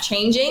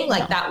life-changing.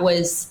 Like that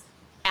was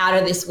out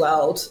of this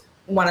world,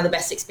 one of the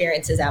best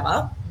experiences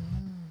ever.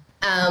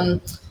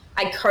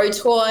 I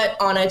co-taught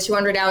on a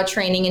 200-hour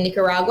training in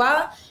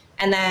Nicaragua.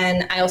 And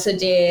then I also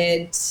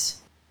did,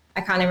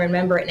 I can't even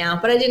remember it now,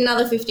 but I did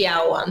another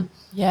 50-hour one.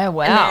 Yeah,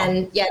 wow.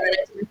 And then, then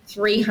I did a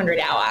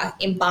 300-hour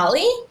in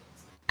Bali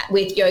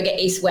with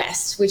Yoga East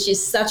West, which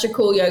is such a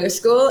cool yoga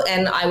school.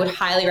 And I would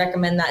highly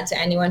recommend that to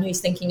anyone who's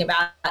thinking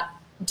about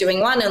doing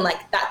one. And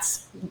like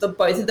that's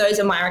both of those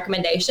are my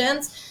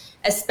recommendations,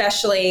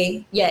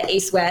 especially,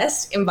 East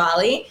West in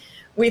Bali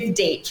with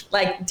Deep.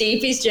 Like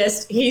Deep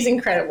is he's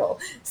incredible.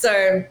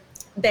 So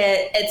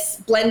it's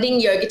blending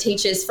yoga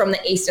teachers from the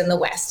East and the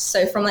West.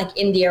 So from like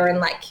India and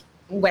like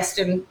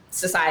Western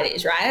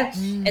societies, right?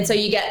 And so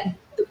you get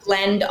the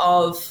blend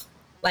of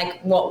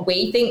like what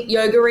we think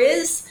yoga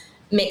is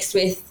mixed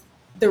with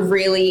the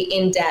really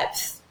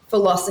in-depth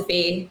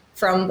philosophy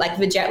from like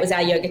Vijay was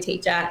our yoga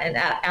teacher and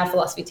our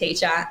philosophy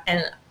teacher.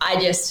 And I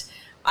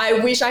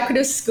wish I could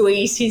have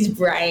squeezed his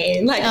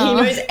brain. Like he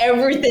knows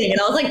everything.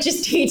 And I was like,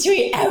 just teach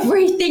me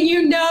everything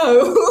you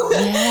know.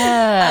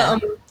 Yeah.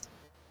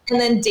 And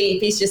then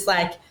Deep, he's just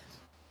like,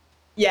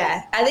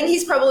 I think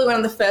he's probably one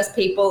of the first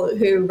people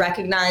who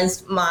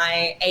recognized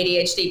my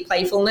ADHD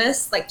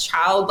playfulness, like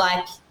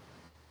childlike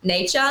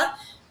nature,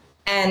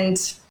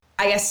 and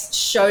I guess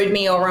showed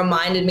me or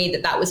reminded me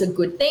that was a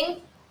good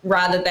thing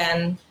rather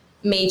than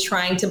me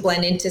trying to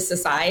blend into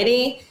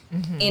society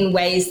in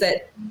ways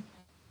that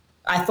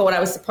I thought I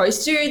was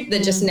supposed to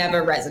that just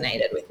never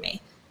resonated with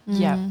me.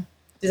 Yeah.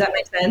 Does that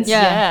make sense?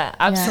 Yeah,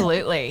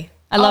 absolutely.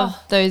 I love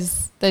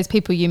those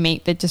people you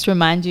meet that just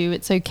remind you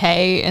it's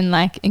okay and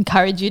like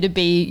encourage you to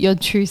be your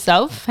true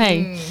self.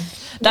 Hey.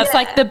 That's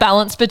like the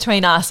balance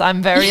between us.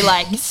 I'm very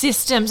like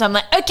systems. I'm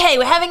like, okay,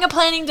 we're having a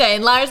planning day.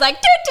 And Lara's like,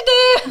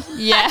 do.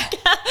 Yeah.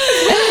 But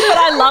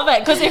I love it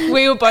because if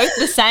we were both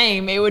the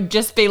same, it would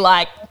just be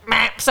like,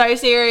 so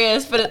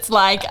serious. But it's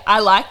like, I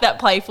like that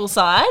playful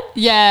side.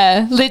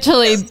 Yeah.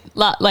 Literally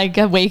like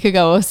a week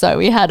ago or so,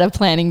 we had a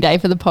planning day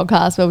for the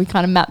podcast where we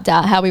kind of mapped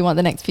out how we want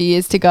the next few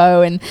years to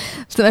go. And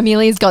so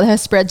Amelia's got her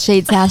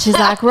spreadsheets out. She's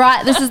like,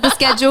 right, this is the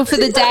schedule for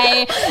the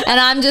day. And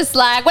I'm just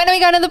like, when are we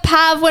going to the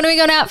pub? When are we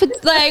going out for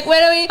like,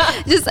 when are we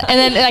just, and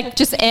then like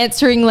just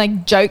answering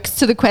like jokes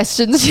to the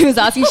questions she was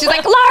asking. She's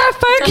like, Lara,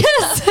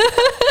 focus.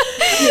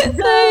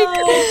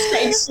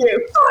 Thanks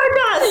you.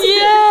 Focus.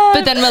 Yeah.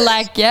 But then we're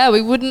like,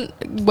 we wouldn't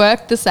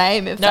work the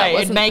same if that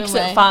wasn't it makes the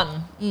way. it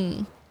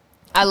fun.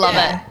 I love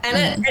it.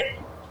 And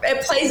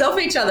it plays off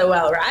each other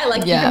well, right?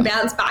 Like you can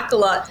bounce back a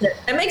lot.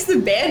 It makes the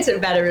banter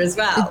better as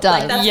well. It does.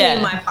 Like that's me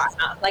and my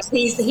partner. Like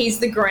he's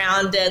the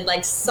grounded,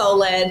 like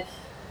solid,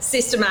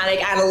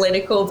 systematic,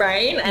 analytical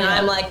brain, and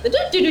I'm like the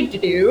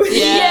do.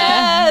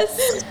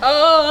 Yes.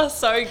 Oh,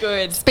 so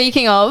good.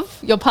 Speaking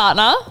of your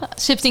partner,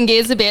 shifting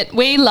gears a bit,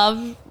 we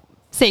love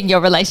seeing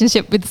your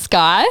relationship with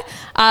Sky,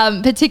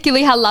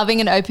 particularly how loving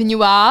and open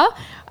you are.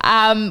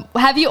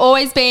 Have you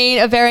always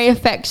been a very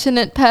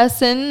affectionate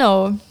person,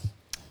 or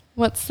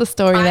what's the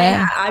story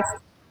there? I've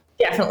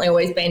definitely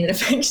always been an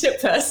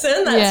affectionate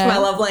person. That's my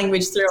love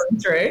language through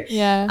and through.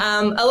 Yeah.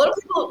 A lot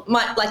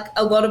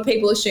of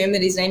people assume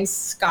that his name's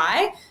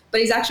Sky, but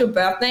his actual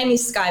birth name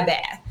is Sky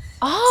Bear.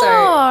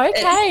 Oh,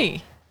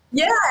 okay.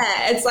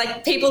 It's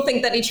like people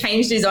think that he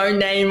changed his own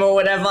name or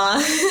whatever.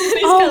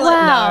 He's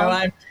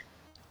wow.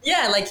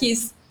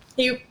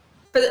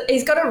 But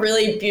he's got a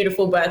really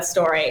beautiful birth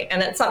story,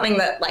 and it's something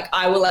that like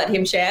I will let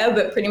him share,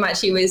 but pretty much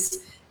he was,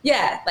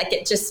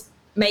 it just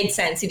made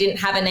sense. He didn't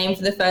have a name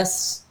for the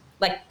first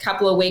like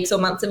couple of weeks or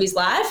months of his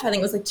life. I think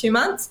it was like 2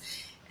 months.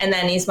 And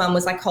then his mum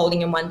was like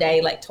holding him one day,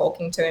 like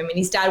talking to him, and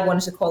his dad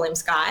wanted to call him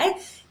Sky.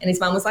 And his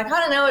mum was like, I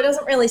don't know, it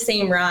doesn't really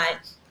seem right.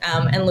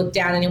 And looked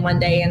down at him one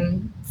day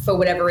and for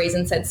whatever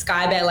reason said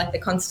Sky Bear, like the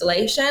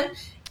constellation.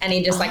 And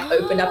he just like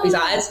opened up his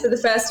eyes for the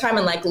first time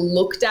and like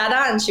looked at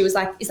her, and she was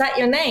like, is that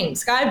your name,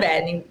 Sky Bear?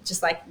 And he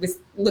just like was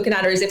looking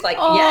at her as if like,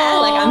 yeah,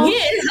 like I'm here,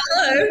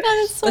 hello.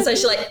 And so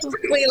she like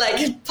quickly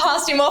like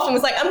passed him off and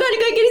was like, I'm going to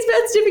go get his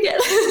birth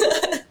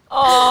certificate.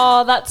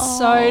 Oh, that's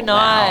so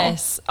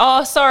nice.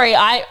 Wow. Oh, sorry.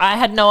 I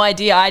had no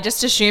idea. I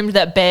just assumed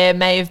that Bear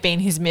may have been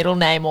his middle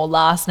name or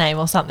last name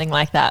or something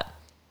like that.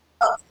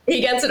 Oh, he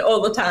gets it all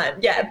the time.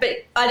 Yeah,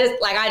 but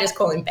I just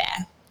call him Bear.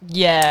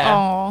 Yeah.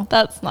 Oh,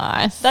 that's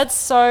nice. That's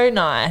so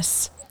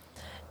nice.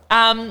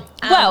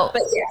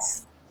 But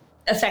yes,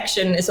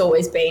 affection has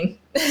always been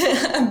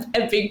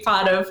a big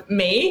part of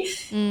me,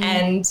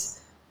 and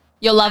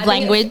your love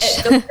language.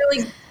 It feels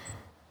really,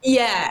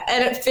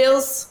 and it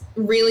feels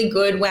really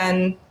good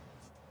when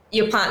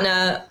your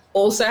partner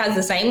also has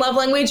the same love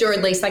language, or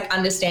at least like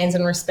understands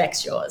and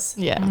respects yours.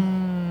 Yeah.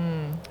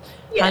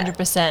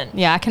 100%.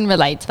 Yeah, I can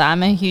relate to that.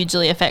 I'm a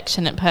hugely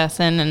affectionate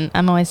person, and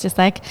I'm always just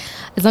like,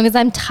 as long as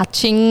I'm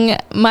touching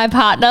my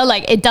partner,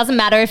 like it doesn't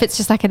matter if it's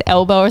just like an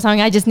elbow or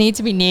something, I just need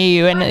to be near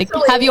you and like,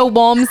 have your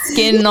warm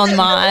skin on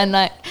mine.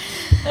 Like,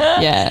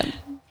 yeah.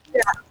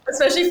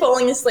 Especially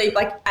falling asleep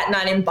like at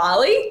night in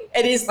Bali,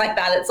 it is like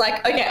that. It's like,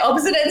 okay,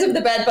 opposite ends of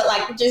the bed, but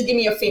like just give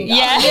me your finger.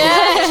 Yeah.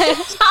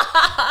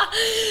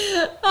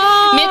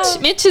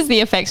 Mitch is the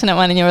affectionate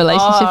one in your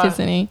relationship,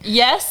 isn't he?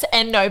 Yes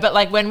and no, but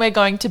like when we're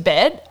going to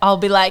bed, I'll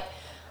be like,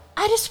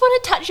 I just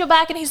want to touch your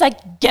back, and he's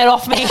like, get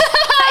off me. Like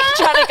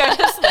trying to go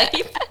to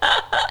sleep.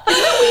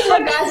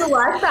 Like guys are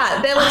like that.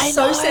 They're like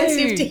so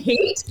sensitive to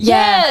heat.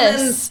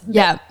 Yes.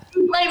 Yeah.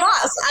 Blame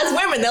us as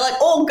women. They're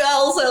like, all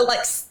girls are like,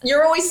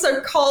 you're always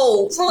so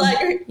cold. So like,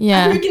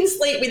 who can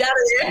sleep without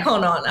an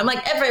aircon on? I'm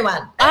like,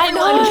 everyone I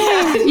know.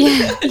 Can.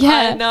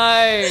 Yeah. I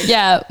know.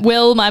 Yeah.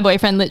 Will, my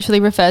boyfriend, literally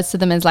refers to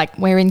them as like,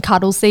 we're in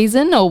cuddle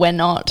season or we're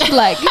not.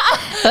 Like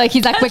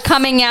he's like, we're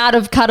coming out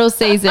of cuddle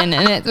season,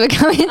 and we're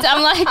coming.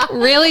 I'm like,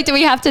 really? Do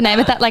we have to name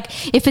it that? Like,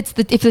 if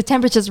the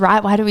temperature's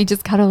right, why don't we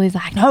just cuddle? He's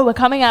like, no, we're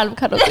coming out of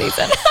cuddle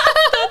season.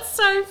 That's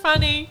so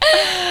funny.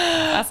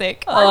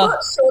 Classic. I got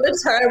shorter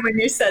term when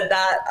you said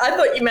that. I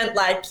thought you meant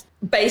like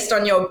based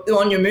on your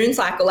moon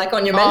cycle, like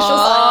on your menstrual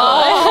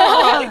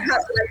cycle.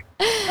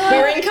 We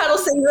were in cuddle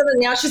season, and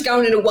now she's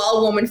going into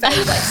wild woman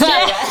phase. Like,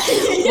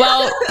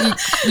 well,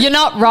 you're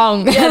not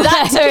wrong. Yeah,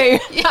 that too.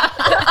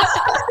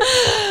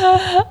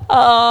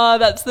 Oh,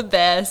 that's the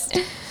best.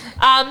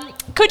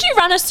 Could you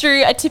run us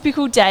through a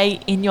typical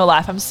day in your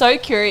life? I'm so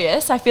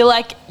curious. I feel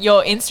like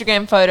your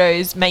Instagram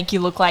photos make you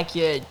look like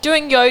you're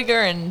doing yoga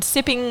and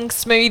sipping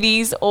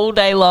smoothies all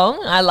day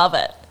long. I love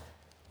it.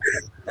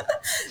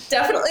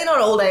 Definitely not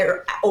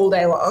all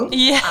day long.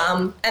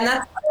 Yeah. And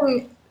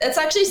that's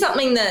actually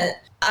something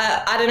that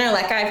I don't know.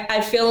 Like I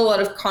feel a lot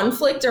of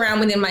conflict around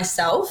within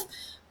myself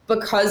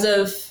because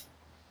of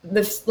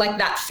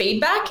that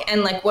feedback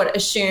and like what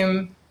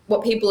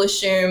people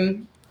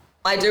assume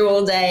I do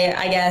all day,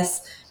 I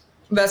guess,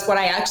 versus what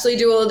I actually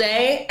do all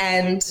day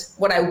and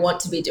what I want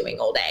to be doing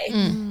all day.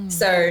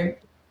 So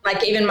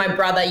like even my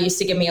brother used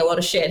to give me a lot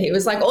of shit. He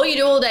was like, all you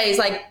do all day is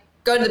like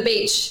go to the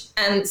beach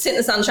and sit in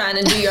the sunshine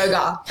and do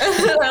yoga.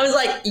 And I was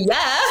like,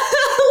 yeah,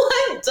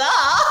 like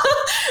duh.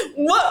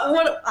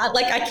 What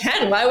like I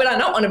can. Why would I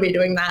not want to be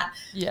doing that?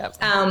 Yeah.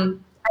 And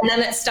then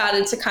it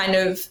started to kind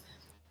of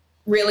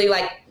really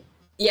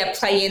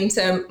play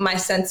into my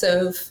sense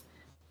of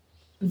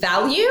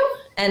value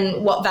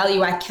and what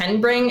value I can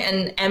bring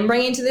and am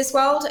bringing to this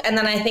world. And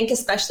then I think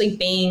especially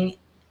being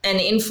an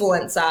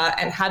influencer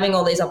and having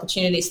all these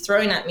opportunities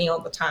thrown at me all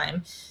the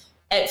time,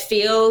 it's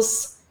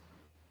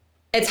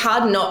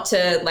hard not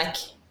to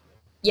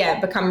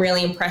become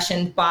really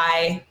impressioned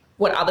by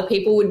what other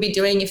people would be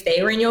doing if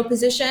they were in your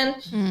position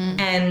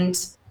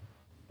and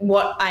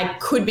what I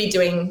could be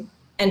doing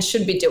and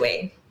should be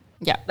doing.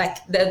 Yeah. Like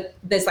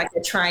there's like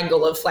a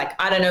triangle of like,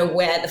 I don't know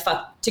where the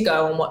fuck to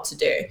go and what to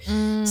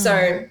do.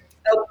 So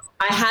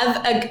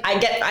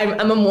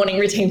I'm a morning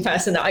routine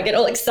person. I get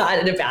all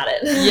excited about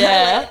it.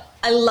 Yeah.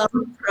 I love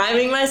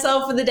priming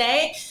myself for the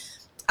day.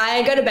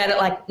 I go to bed at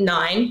like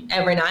 9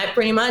 every night,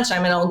 pretty much.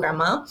 I'm an old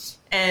grandma.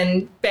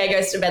 And Bear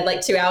goes to bed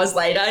like 2 hours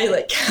later. He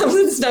like comes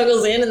and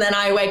snuggles in, and then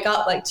I wake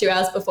up like 2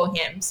 hours before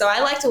him. So I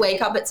like to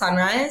wake up at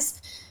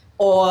sunrise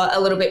or a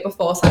little bit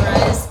before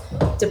sunrise,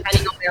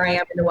 depending on where I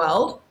am in the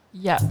world.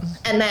 Yeah.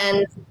 And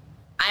then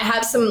I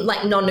have some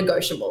like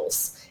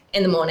non-negotiables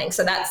in the morning.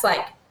 So that's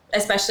like,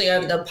 especially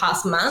over the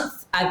past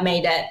month, I've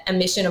made it a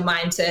mission of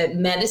mine to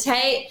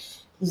meditate,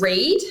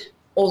 read,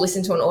 or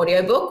listen to an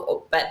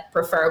audiobook, but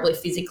preferably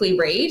physically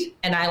read.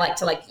 And I like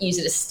to like use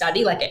it as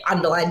study, like I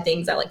underline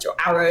things. I like draw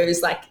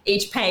arrows, like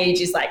each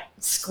page is like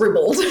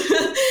scribbled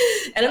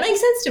and it makes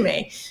sense to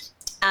me.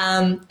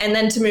 And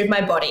then to move my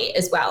body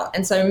as well.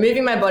 And so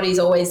moving my body's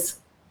always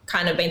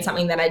kind of been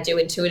something that I do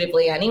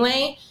intuitively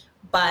anyway,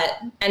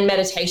 and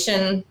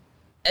meditation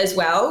as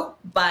well.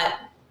 But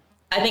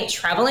I think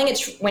traveling,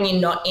 it's when you're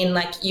not in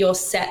like your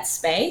set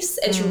space,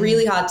 it's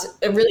really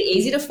really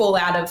easy to fall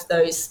out of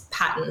those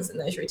patterns and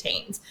those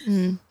routines.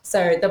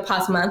 So the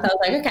past month I was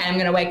like, okay, I'm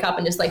going to wake up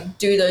and just like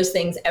do those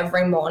things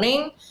every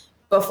morning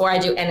before I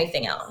do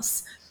anything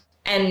else.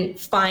 And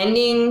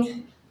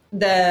finding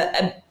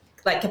the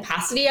like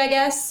capacity, I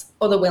guess,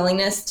 or the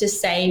willingness to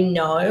say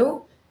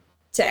no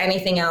to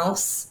anything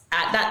else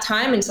at that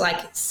time and to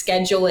like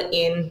schedule it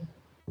in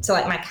to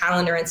like my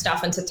calendar and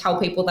stuff, and to tell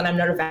people that I'm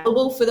not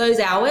available for those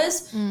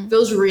hours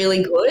feels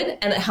really good,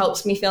 and it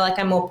helps me feel like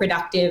I'm more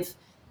productive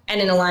and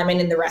in alignment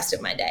in the rest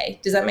of my day.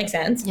 Does that make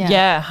sense?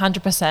 Yeah,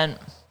 100%.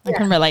 I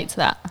can relate to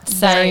that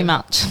very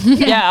much.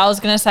 Yeah, I was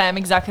going to say I'm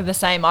exactly the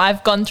same.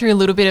 I've gone through a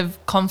little bit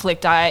of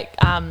conflict. I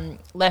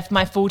left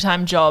my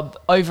full-time job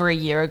over a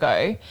year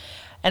ago,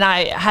 and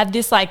I had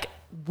this like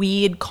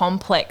weird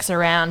complex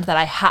around that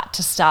I had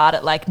to start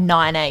at like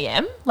 9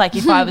 a.m. Like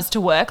if I was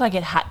to work, like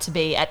it had to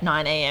be at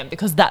 9 a.m.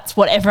 because that's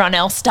what everyone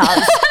else does.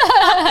 And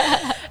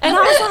I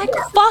was like,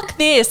 fuck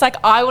this. Like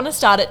I want to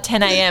start at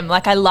 10 a.m.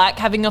 Like I like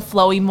having a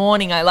flowy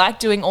morning. I like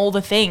doing all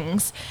the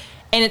things.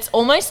 And it's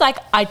almost like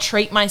I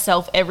treat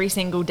myself every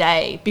single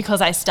day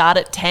because I start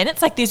at 10.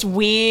 It's like this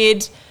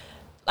weird,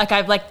 like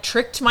I've like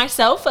tricked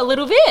myself a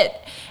little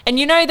bit. And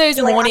you know those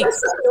mornings. I'm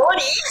so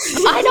naughty.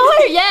 I know,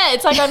 yeah.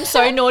 It's like I'm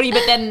so naughty,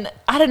 but then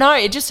I don't know,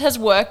 it just has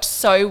worked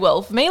so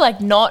well for me,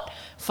 like not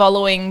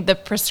following the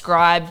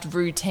prescribed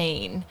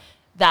routine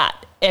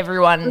that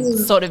everyone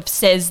sort of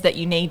says that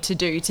you need to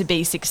do to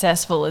be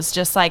successful is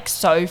just like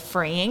so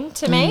freeing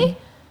to me.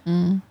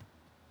 Can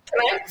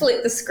I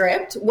flip the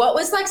script? What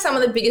was like some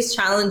of the biggest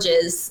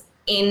challenges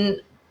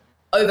in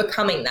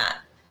overcoming that?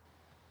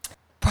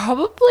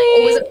 Probably.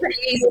 Or was it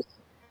pretty easy?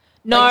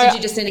 No. Like, did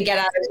you just need to get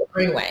out of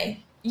your own way?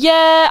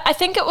 Yeah, I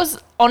think it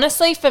was,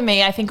 honestly for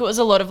me, I think it was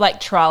a lot of like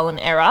trial and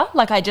error.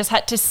 Like I just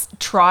had to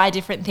try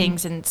different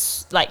things and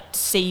like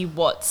see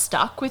what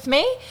stuck with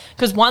me.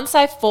 Because once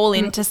I fall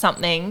into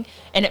something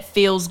and it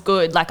feels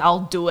good, like I'll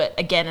do it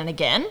again and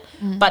again.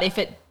 But if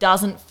it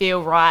doesn't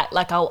feel right,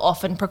 like I'll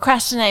often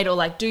procrastinate or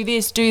like do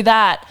this, do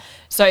that.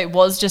 So it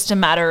was just a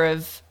matter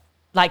of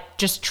like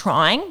just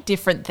trying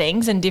different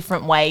things and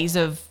different ways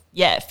of,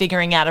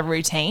 figuring out a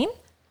routine.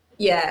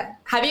 Yeah.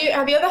 Have you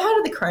ever heard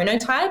of the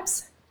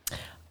chronotypes?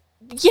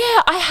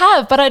 Yeah, I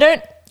have, but I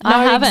don't know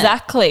I haven't.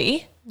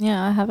 exactly.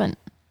 Yeah, I haven't.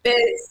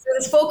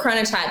 There's 4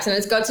 chronotypes, and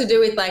it's got to do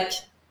with like,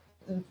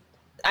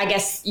 I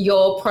guess,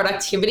 your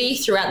productivity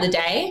throughout the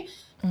day.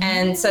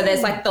 And so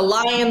there's like the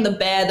lion, the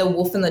bear, the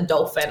wolf, and the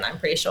dolphin. I'm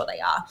pretty sure they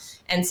are.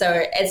 And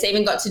so it's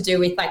even got to do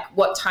with like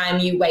what time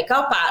you wake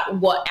up at,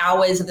 what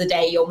hours of the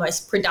day you're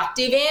most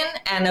productive in,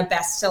 and are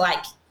best to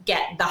like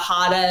get the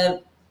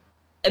harder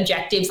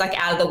objectives like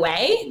out of the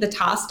way, the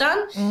task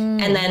done,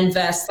 and then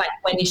versus like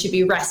when you should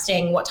be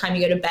resting, what time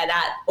you go to bed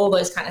at, all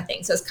those kind of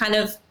things. So it's kind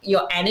of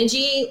your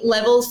energy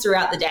levels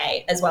throughout the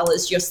day as well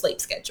as your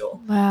sleep schedule.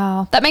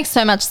 Wow. That makes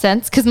so much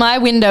sense because my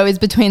window is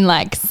between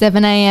like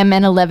 7 a.m.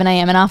 and 11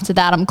 a.m. and after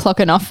that I'm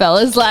clocking off,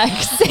 fellas. Like,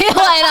 see you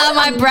later.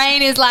 My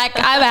brain is like,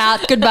 I'm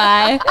out.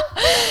 Goodbye.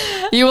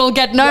 You will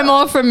get no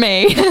more from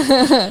me.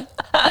 Yeah,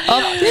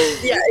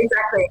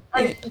 exactly.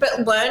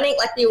 But learning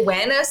like the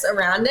awareness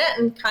around it,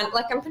 and kind of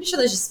like, I'm pretty sure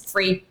there's just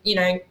free,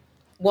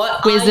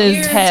 what Quizzes, are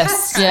you?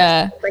 tests,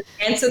 yeah. Like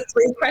answer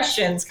 3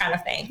 questions kind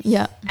of thing.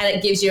 Yeah. And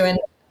it gives you an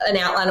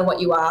outline of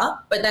what you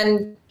are, but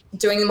then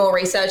doing more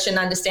research and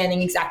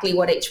understanding exactly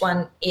what each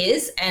one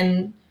is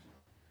and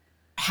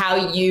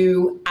how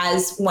you,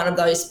 as one of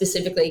those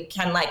specifically,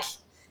 can like,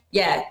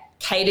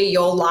 cater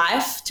your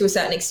life to a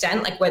certain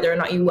extent, like whether or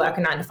not you work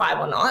a 9 to 5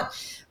 or not.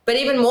 But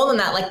even more than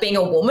that, like being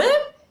a woman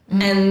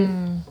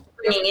and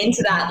bringing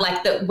into that,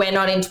 like that we're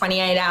not in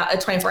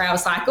 24-hour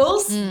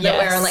cycles, that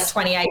we're on like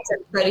 28 to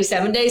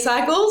 37-day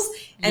cycles.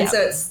 And so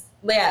it's,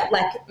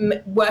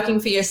 working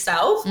for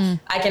yourself,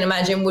 I can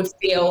imagine would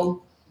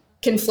feel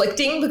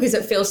conflicting because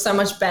it feels so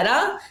much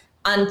better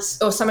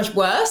or so much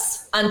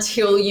worse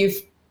until you've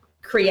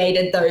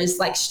created those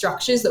like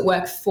structures that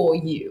work for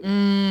you.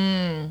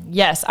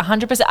 Yes,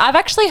 100%. I've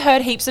actually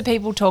heard heaps of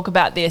people talk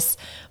about this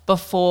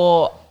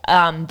before,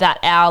 that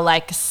our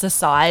like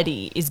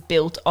society is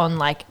built on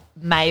like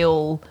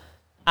male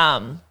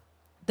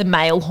the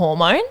male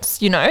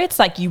hormones, you know? It's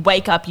like you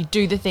wake up, you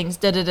do the things,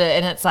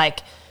 and it's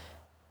like,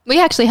 we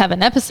actually have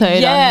an episode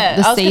on the I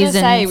was gonna seasons.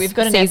 say, we've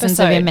got an seasons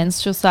episode of your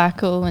menstrual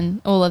cycle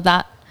and all of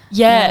that.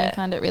 Yeah. I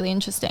find it really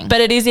interesting.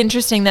 But it is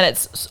interesting that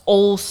it's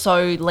all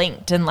so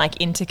linked and like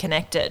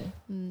interconnected.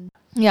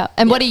 yeah.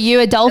 And what are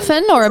you, a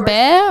dolphin or a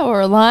bear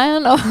or a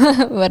lion? Or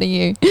what are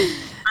you?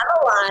 I'm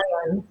a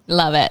lion.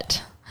 Love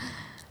it.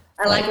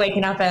 I like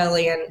waking up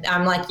early, and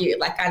I'm like you.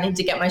 Like, I need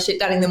to get my shit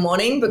done in the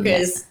morning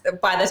because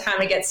by the time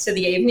it gets to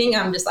the evening,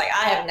 I'm just like,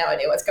 I have no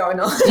idea what's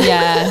going on.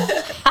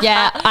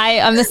 Yeah.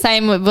 I'm the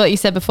same with what you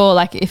said before.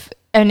 Like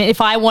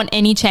if I want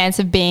any chance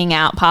of being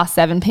out past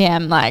 7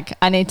 p.m, like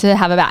I need to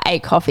have about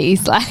 8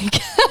 coffees. Like,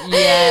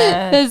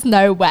 there's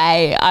no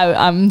way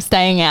I'm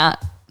staying out.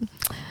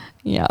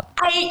 Yeah.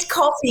 8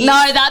 coffees.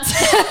 No, that's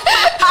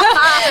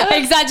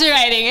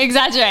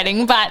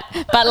exaggerating. But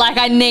like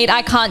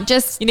I can't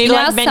just. You need to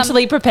like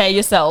mentally prepare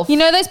yourself. You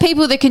know those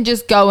people that can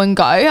just go and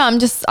go?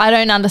 I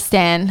don't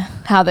understand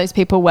how those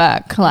people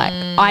work. Like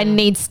I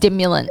need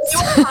stimulants.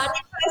 Are you a party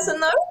person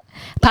though?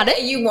 Pardon?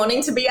 Like, are you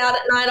wanting to be out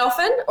at night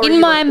often, or In are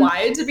you my-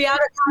 required to be out at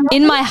night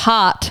often? In my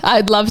heart,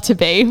 I'd love to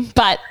be,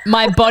 but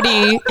my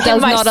body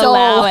does my not soul.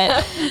 allow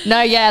it.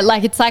 No, yeah,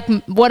 like it's like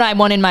what I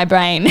want in my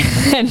brain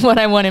and what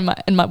I want in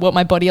my what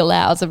my body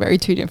allows are very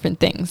two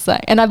different things. So,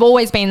 and I've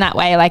always been that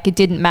way. Like it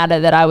didn't matter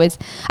that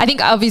I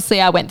think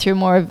obviously I went through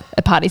more of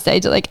a party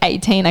stage at like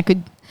 18. I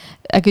could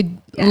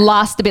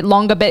last a bit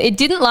longer, but it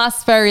didn't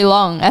last very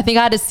long. I think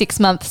I had a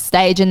 6-month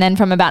stage, and then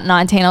from about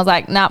 19, I was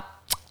like, nah,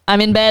 I'm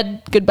in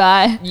bed.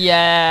 Goodbye.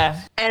 Yeah.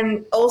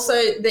 And also,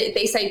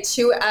 they say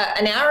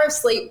an hour of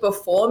sleep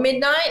before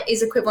midnight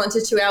is equivalent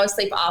to 2 hours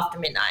sleep after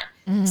midnight.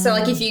 So,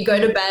 like, if you go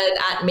to bed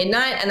at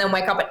midnight and then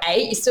wake up at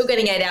 8, you're still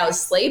getting 8 hours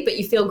sleep, but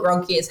you feel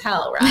groggy as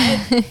hell,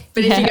 right?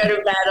 But if you go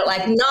to bed at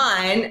like 9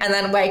 and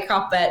then wake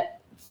up at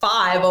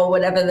 5 or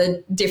whatever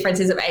the difference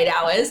is of 8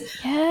 hours.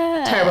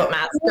 Yeah. Terrible at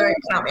maths. Don't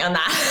count me on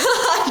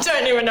that. I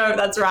don't even know if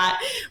that's right.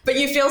 But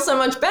you feel so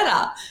much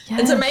better.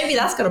 And so maybe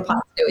that's got a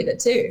part to do with it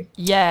too.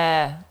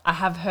 Yeah, I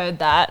have heard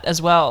that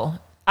as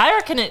well. I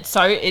reckon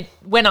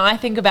when I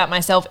think about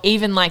myself,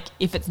 even like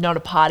if it's not a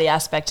party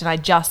aspect and I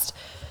just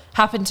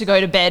happen to go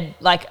to bed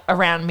like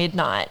around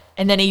midnight,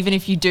 and then even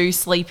if you do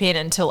sleep in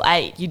until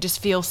 8, you just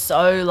feel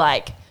so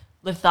like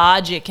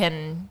lethargic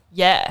and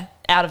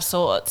out of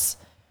sorts.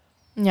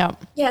 Yeah.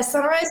 Yeah,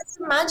 sunrise is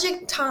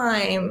magic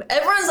time.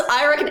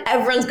 I reckon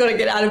everyone's got to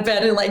get out of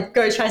bed and like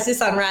go chase the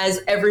sunrise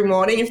every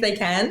morning if they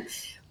can.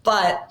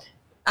 But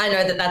I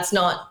know that that's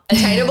not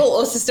attainable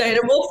or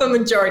sustainable for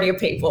majority of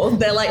people.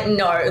 They're like,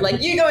 no,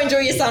 like you go enjoy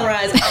your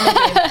sunrise. I'm gonna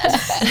be in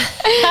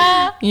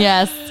bed.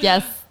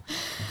 Yes.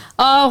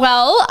 Oh,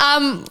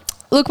 well,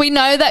 look, we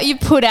know that you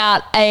put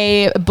out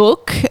a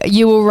book,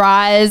 You Will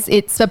Rise.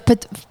 It's a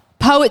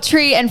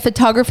poetry and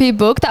photography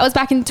book. That was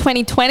back in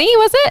 2020,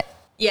 was it?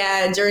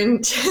 Yeah, during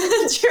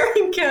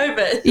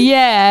COVID.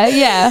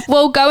 Yeah.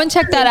 Well, go and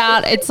check that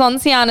out. It's on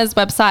Sienna's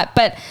website.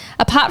 But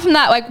apart from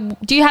that, like,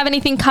 do you have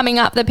anything coming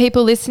up that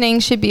people listening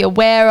should be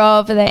aware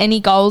of? Are there any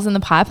goals in the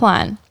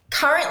pipeline?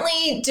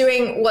 Currently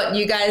doing what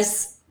you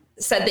guys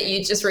said that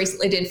you just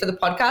recently did for the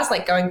podcast,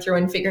 like going through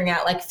and figuring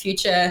out like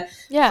future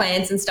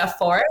plans and stuff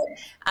for it.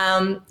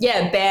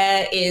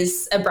 Bear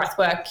is a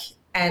breathwork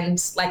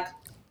and like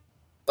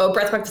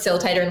breathwork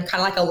facilitator and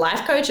kind of like a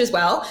life coach as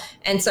well.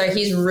 And so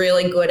he's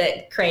really good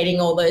at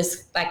creating all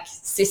those like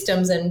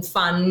systems and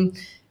fun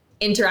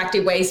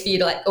interactive ways for you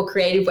to like, or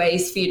creative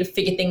ways for you to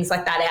figure things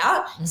like that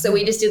out. Mm-hmm. So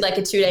we just did like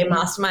a 2-day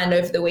mastermind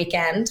over the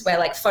weekend where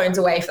like phones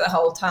away for the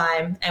whole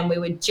time. And we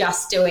were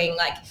just doing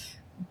like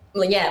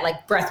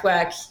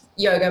breathwork,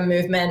 yoga,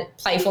 movement,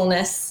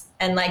 playfulness,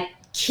 and like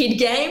kid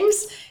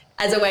games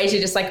as a way to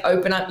just like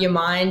open up your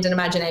mind and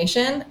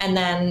imagination, and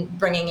then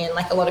bringing in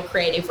like a lot of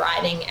creative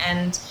writing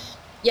and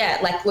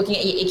like looking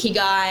at your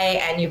ikigai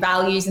and your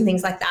values and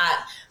things like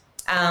that.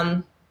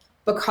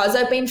 Because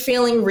I've been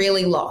feeling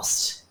really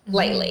lost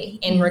lately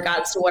in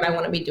regards to what I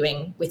want to be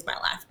doing with my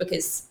life,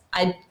 because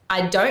I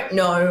don't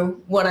know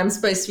what I'm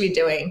supposed to be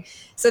doing.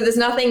 So there's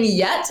nothing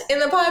yet in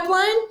the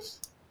pipeline,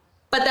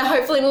 but there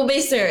hopefully will be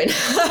soon.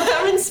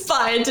 I'm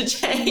inspired to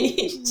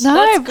change. No,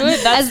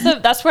 that's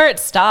good. That's where it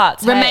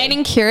starts.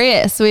 Remaining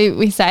curious,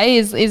 we say,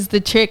 is the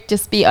trick.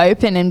 Just be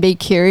open and be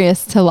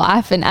curious to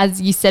life. And as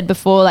you said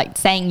before, like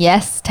saying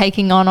yes,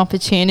 taking on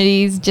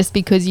opportunities just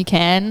because you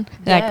can.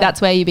 Like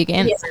that's where you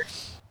begin.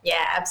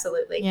 Yeah,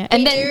 absolutely. Yeah.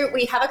 And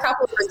we have a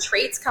couple of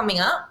retreats coming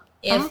up.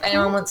 If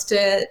anyone wants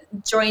to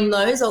join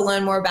those or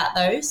learn more about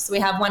those. So we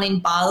have one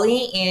in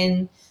Bali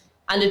in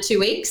under 2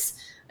 weeks.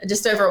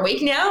 Just over a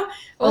week now,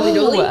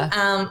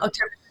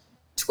 October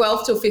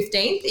 12th till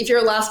 15th. If you're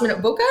a last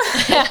minute booker,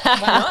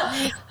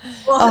 why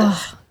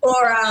not?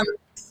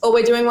 Or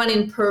we're doing one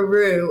in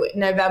Peru,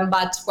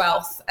 November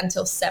 12th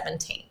until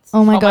 17th.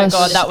 Oh my God,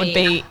 gosh. that would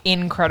be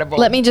incredible.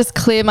 Let me just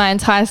clear my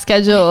entire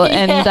schedule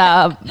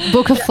and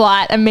book a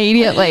flight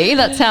immediately.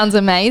 That sounds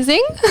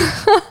amazing.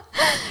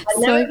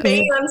 Never good.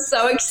 been. I'm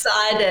so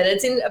excited.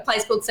 It's in a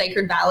place called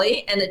Sacred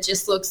Valley, and it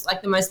just looks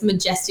like the most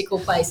majestical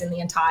place in the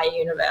entire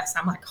universe.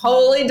 I'm like,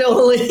 holy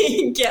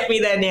dolly, get me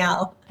there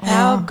now.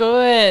 How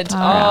good.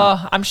 Wow.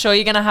 Oh, I'm sure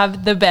you're going to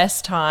have the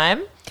best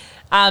time.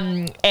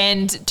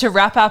 And to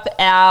wrap up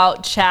our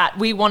chat,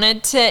 we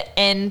wanted to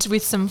end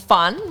with some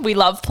fun. We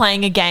love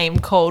playing a game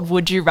called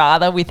Would You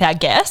Rather with our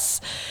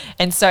guests.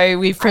 And so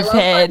we've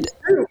prepared.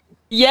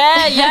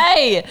 Yeah,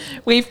 yay.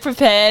 We've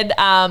prepared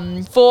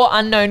 4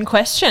 unknown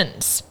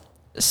questions.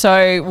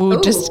 So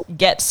we'll just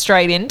get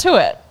straight into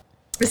it.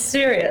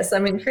 Mysterious.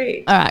 I'm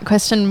intrigued. All right,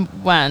 question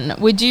 1.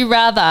 Would you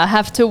rather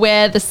have to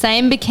wear the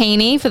same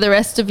bikini for the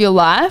rest of your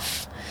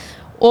life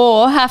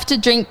or have to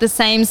drink the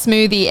same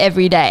smoothie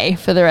every day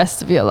for the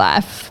rest of your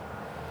life?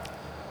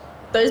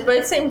 Those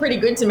both seem pretty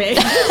good to me.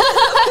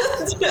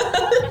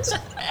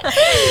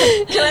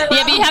 Yeah,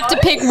 but you have to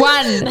pick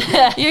one.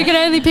 You can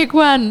only pick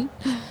one.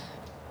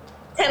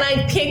 Can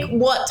I pick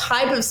what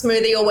type of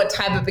smoothie or what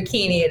type of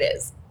bikini it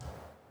is?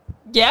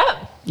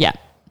 Yeah. Yeah.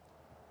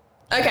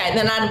 Okay,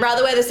 then I'd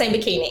rather wear the same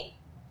bikini.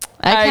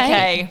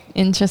 Okay.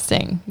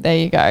 Interesting. There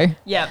you go.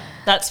 Yeah,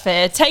 that's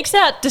fair. Takes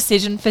out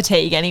decision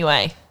fatigue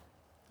anyway.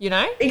 You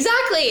know?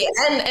 Exactly.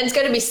 And it's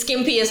going to be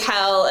skimpy as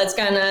hell. It's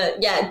going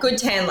to, good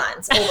tan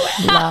lines all the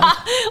way. Love,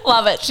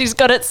 Love it. She's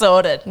got it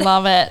sorted.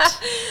 love it.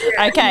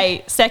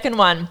 Okay, second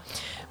one.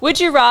 Would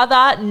you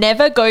rather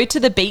never go to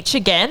the beach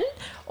again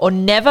or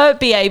never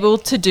be able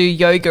to do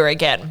yoga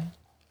again?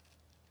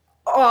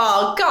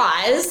 Oh,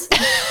 guys.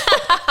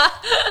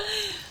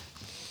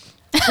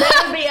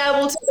 Never be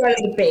able to go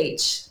to the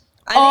beach.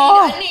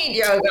 I need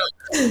yoga.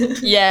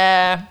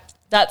 Yeah,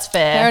 that's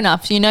fair. Fair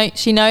enough. She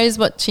knows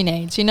what she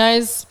needs. She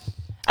knows.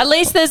 At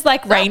least there's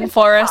like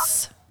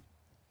rainforests.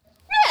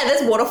 Yeah,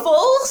 there's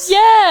waterfalls.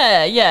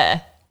 Yeah,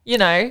 yeah. You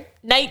know,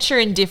 nature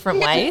in different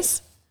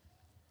ways.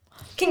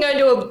 Can go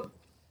to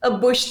a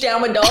bush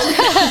down with dog.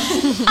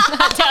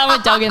 Tell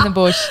a dog in the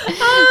bush.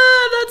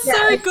 Ah, that's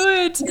so Yeah.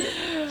 good.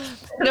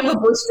 Can have a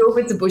bush dog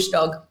if it's a bush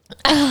dog.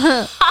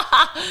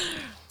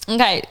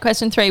 Okay,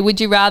 question 3.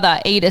 Would you rather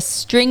eat a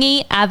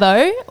stringy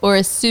avo or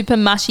a super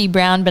mushy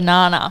brown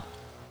banana?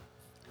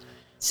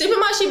 Super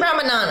mushy brown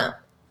banana.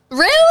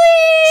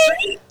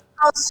 Really?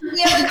 Oh,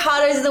 stringy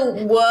avocados are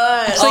the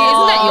worst. So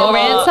isn't that your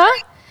answer?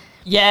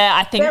 Yeah,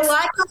 I think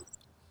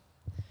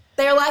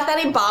They're like that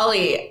in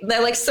Bali.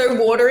 They're like so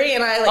watery,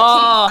 and I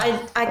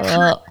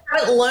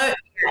haven't learned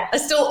yet. I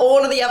still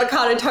order the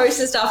avocado toast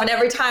and stuff, and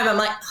every time I'm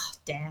like, oh,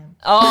 damn.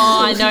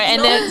 Oh, I know. And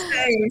Not then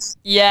the same.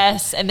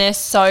 yes, and they're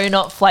so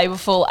not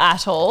flavorful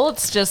at all.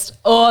 It's just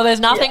there's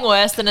nothing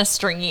worse than a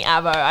stringy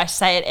avo. I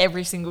say it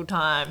every single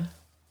time.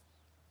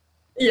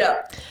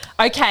 Yeah.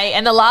 Okay,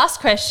 and the last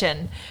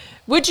question.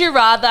 Would you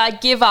rather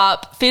give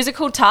up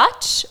physical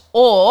touch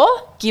or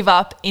give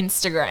up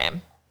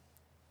Instagram?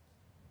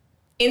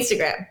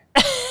 Instagram.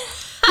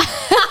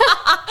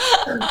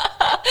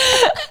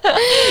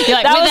 You're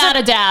like, That was without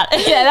a doubt.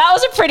 Yeah, that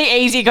was a pretty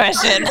easy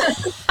question.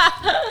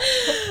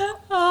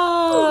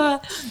 Oh.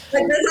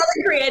 Like there's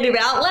other creative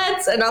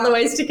outlets and other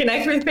ways to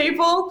connect with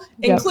people,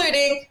 Yep.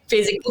 including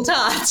physical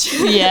touch.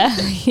 Yeah,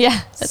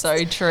 yeah.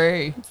 So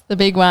true. The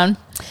big one.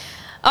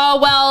 Oh,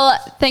 well,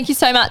 thank you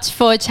so much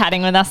for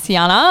chatting with us,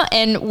 Tiana.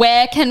 And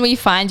where can we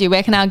find you?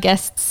 Where can our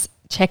guests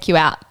check you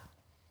out?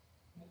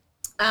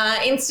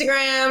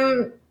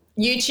 Instagram,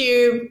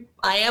 YouTube.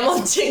 I am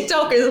on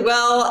TikTok as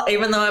well,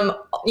 even though I'm,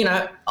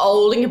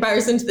 old in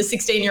comparison to the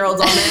 16-year-olds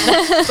on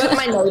there. But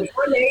my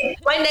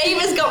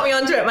neighbors got me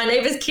onto it. My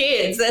neighbors'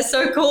 kids, they're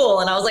so cool.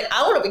 And I was like,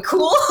 I want to be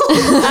cool.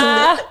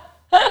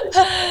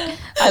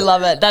 I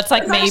love it. That's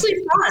like It's me. actually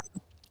fun.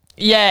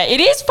 Yeah, it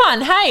is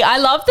fun. Hey, I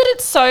love that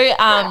it's so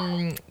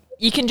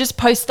you can just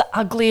post the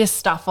ugliest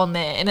stuff on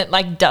there and it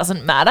like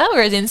doesn't matter,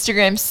 whereas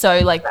Instagram's so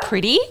like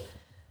pretty.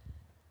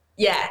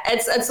 Yeah,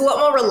 it's a lot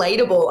more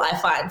relatable, I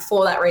find,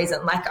 for that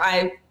reason. Like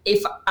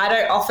if I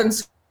don't often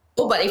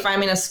scroll, but if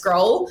I'm in a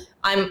scroll,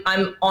 I'm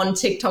on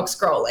TikTok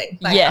scrolling.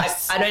 Like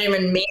Yes. I don't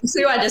even mean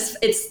to.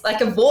 It's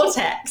like a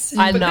vortex.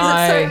 I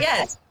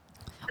Because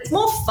it's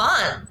more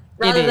fun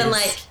rather than is.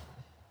 like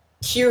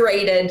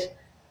curated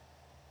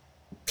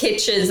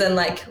pictures and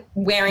like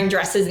wearing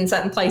dresses in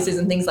certain places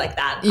and things like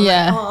that. I'm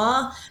Yeah. like,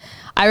 aw,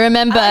 I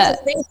remember. I like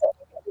to think that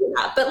we can do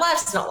that, but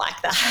life's not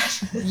like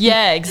that.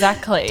 Yeah,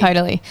 exactly.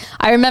 Totally.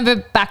 I remember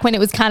back when it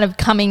was kind of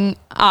coming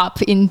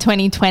up in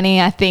 2020,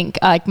 I think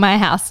like my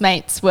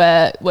housemates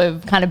were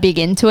kind of big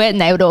into it and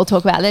they would all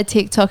talk about their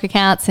TikTok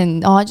accounts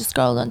and, I just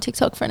scrolled on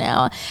TikTok for an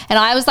hour. And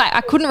I was like,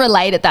 I couldn't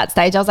relate at that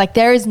stage. I was like,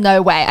 there is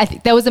no way. I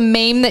think there was a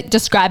meme that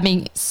described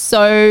me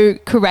so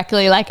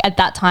correctly like at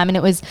that time. And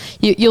it was,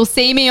 you'll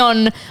see me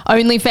on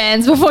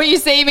OnlyFans before you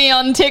see me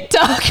on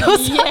TikTok or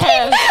something.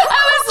 Yeah.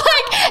 I was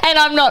like, and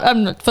I'm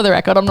not, for the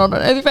record, I'm not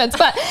on OnlyFans,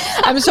 but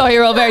I'm sure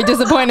you're all very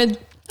disappointed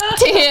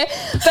to hear.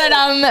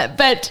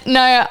 But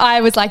no,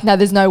 I was like, no,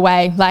 there's no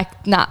way.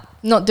 Like, nah,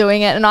 not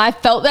doing it. And I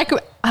felt like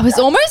I was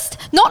almost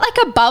not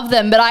like above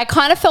them, but I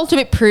kind of felt a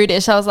bit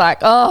prudish. I was like,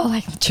 oh,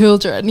 like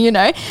children,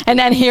 And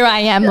then here I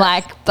am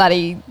like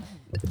bloody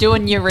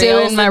Doing your reels.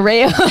 Doing my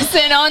reels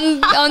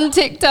and on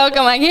TikTok.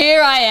 I'm like,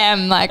 here I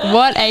am. Like,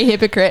 what a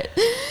hypocrite.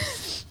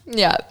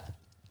 Yeah.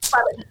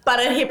 But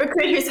a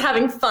hypocrite who's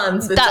having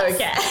fun, so it's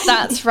okay.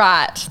 That's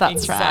right.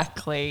 That's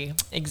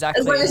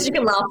Exactly. As long as you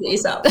can laugh at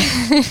yourself.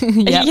 right.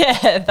 Yep.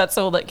 Yeah, that's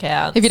all that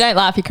counts. If you don't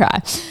laugh, you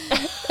cry.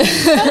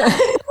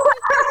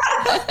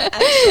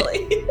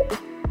 Actually.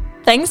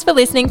 Thanks for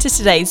listening to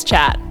today's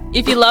chat.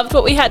 If you loved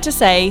what we had to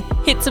say,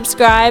 hit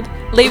subscribe,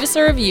 leave us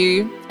a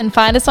review. And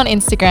find us on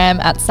Instagram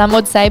at Some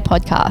Would Say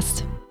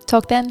Podcast.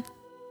 Talk then.